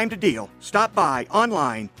 Great time to deal. Stop by,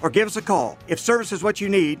 online, or give us a call. If service is what you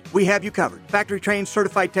need, we have you covered. Factory-trained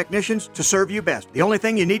certified technicians to serve you best. The only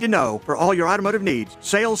thing you need to know for all your automotive needs: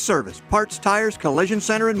 sales, service, parts, tires, collision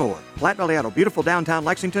center, and more. Platte Valley Auto, beautiful downtown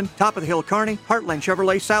Lexington, top of the hill Kearney, Heartland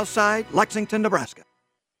Chevrolet South Side, Lexington, Nebraska.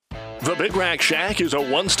 The Big Rack Shack is a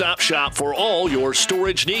one-stop shop for all your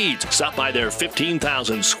storage needs. Stop by their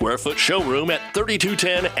 15,000 square foot showroom at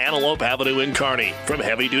 3210 Antelope Avenue in Kearney. From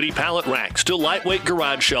heavy-duty pallet racks to lightweight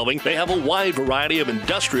garage shelving, they have a wide variety of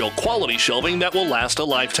industrial quality shelving that will last a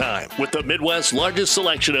lifetime. With the Midwest's largest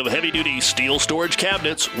selection of heavy-duty steel storage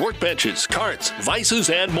cabinets, workbenches, carts, vices,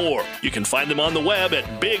 and more. You can find them on the web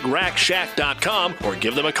at BigRackShack.com or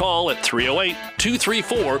give them a call at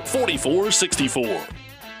 308-234-4464.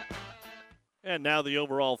 And now the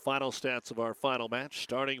overall final stats of our final match,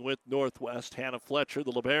 starting with Northwest. Hannah Fletcher,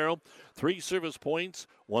 the libero, 3 service points.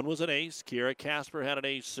 1 was an ace. Kiera Casper had an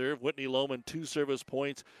ace serve. Whitney Lohman, 2 service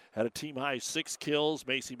points, had a team-high 6 kills.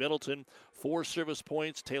 Macy Middleton, 4 service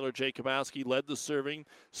points. Taylor Jacobowski led the serving,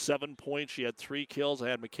 7 points. She had 3 kills. I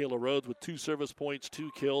had Michaela Rhodes with 2 service points,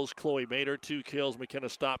 2 kills. Chloe Mader, 2 kills. McKenna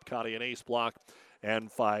Stopcotti, an ace block,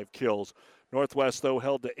 and 5 kills. Northwest, though,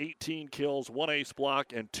 held to 18 kills, 1 ace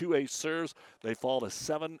block, and 2 ace serves. They fall to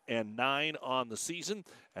 7-9 on the season.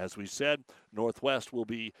 As we said, Northwest will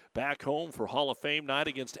be back home for Hall of Fame night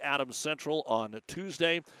against Adams Central on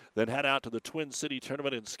Tuesday, then head out to the Twin City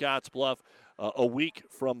Tournament in Scottsbluff a week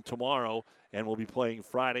from tomorrow, and will be playing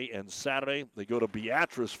Friday and Saturday. They go to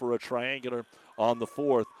Beatrice for a triangular on the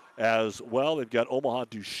 4th. As well, they've got Omaha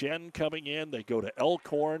Duchesne coming in. They go to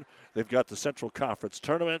Elkhorn. They've got the Central Conference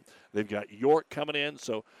Tournament. They've got York coming in.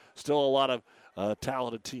 So still a lot of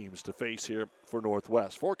talented teams to face here for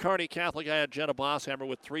Northwest. For Kearney Catholic, I had Jenna Bosshammer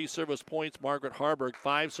with 3 service points. Margaret Harburg,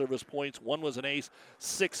 5 service points. 1 was an ace,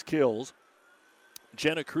 6 kills.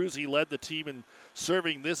 Jenna Cruzy led the team in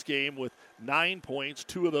serving this game with 9 points.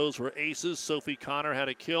 2 of those were aces. Sophie Connor had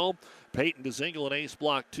a kill. Peyton DeZingle, an ace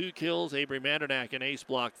block, 2 kills. Avery Mandernack, an ace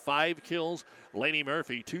block, 5 kills. Laney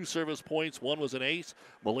Murphy, 2 service points. 1 was an ace.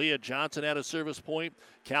 Malia Johnson had a service point.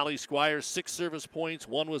 Callie Squires, 6 service points.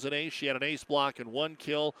 1 was an ace. She had an ace block and 1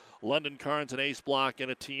 kill. London Carnes, an ace block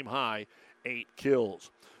and a team high, 8 kills.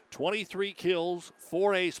 23 kills,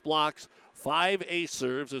 4 ace blocks, 5 ace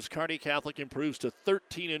serves as Kearney Catholic improves to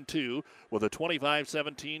 13-2 with a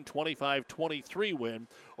 25-17, 25-23 win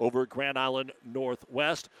over Grand Island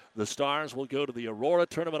Northwest. The Stars will go to the Aurora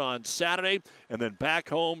tournament on Saturday and then back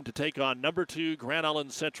home to take on number 2 Grand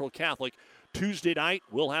Island Central Catholic Tuesday night.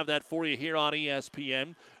 We'll have that for you here on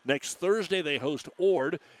ESPN. Next Thursday they host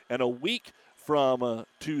Ord, and a week from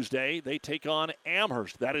Tuesday they take on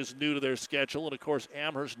Amherst. That is new to their schedule, and of course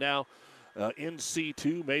Amherst now in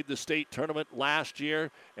C2, made the state tournament last year,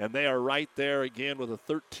 and they are right there again with a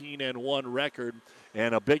 13-1 record,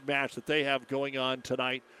 and a big match that they have going on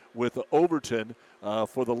tonight with Overton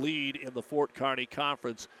for the lead in the Fort Kearney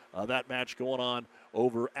Conference. That match going on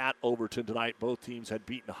over at Overton tonight. Both teams had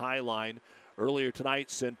beaten Highline earlier tonight.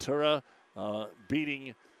 Centura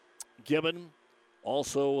beating Gibbon.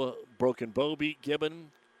 Also, Broken Bow beat Gibbon.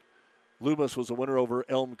 Loomis was a winner over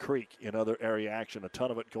Elm Creek in other area action. A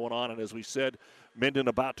ton of it going on. And as we said, Minden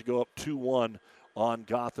about to go up 2-1 on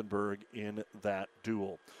Gothenburg in that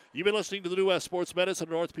duel. You've been listening to the New West Sports Medicine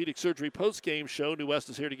and Orthopedic Surgery postgame show. New West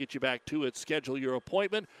is here to get you back to it. Schedule your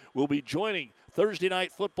appointment. We'll be joining Thursday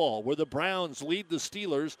Night Football, where the Browns lead the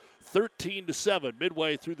Steelers 13-7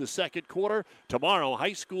 midway through the second quarter. Tomorrow,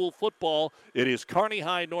 high school football. It is Kearney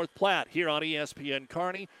High North Platte here on ESPN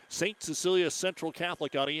Kearney, St. Cecilia Central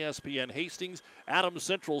Catholic on ESPN Hastings, Adams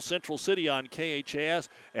Central Central City on KHAS,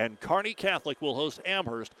 and Kearney Catholic will host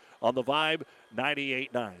Amherst on the Vibe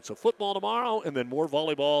 98.9. So football tomorrow, and then more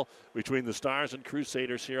volleyball between the Stars and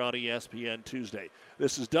Crusaders here on ESPN Tuesday.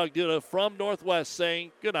 This is Doug Duda from Northwest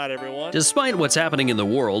saying good night, everyone. Despite what's happening in the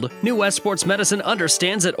world, New West Sports Medicine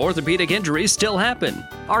understands that orthopedic injuries still happen.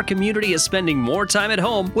 Our community is spending more time at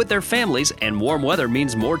home with their families, and warm weather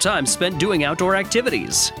means more time spent doing outdoor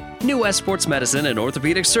activities. New West Sports Medicine and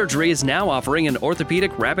Orthopedic Surgery is now offering an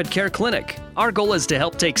orthopedic rapid care clinic. Our goal is to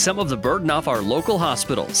help take some of the burden off our local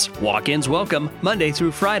hospitals. Walk-ins welcome, Monday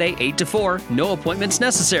through Friday, 8 to 4, no appointments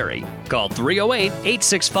necessary. Call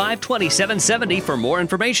 308-865-2770 for more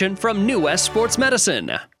information from New West Sports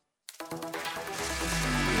Medicine.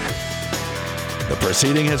 The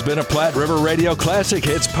proceeding has been a Platte River Radio Classic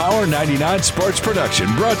Hits Power 99 sports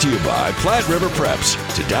production brought to you by Platte River Preps.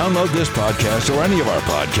 To download this podcast or any of our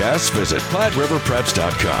podcasts, visit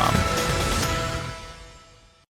PlatteRiverPreps.com.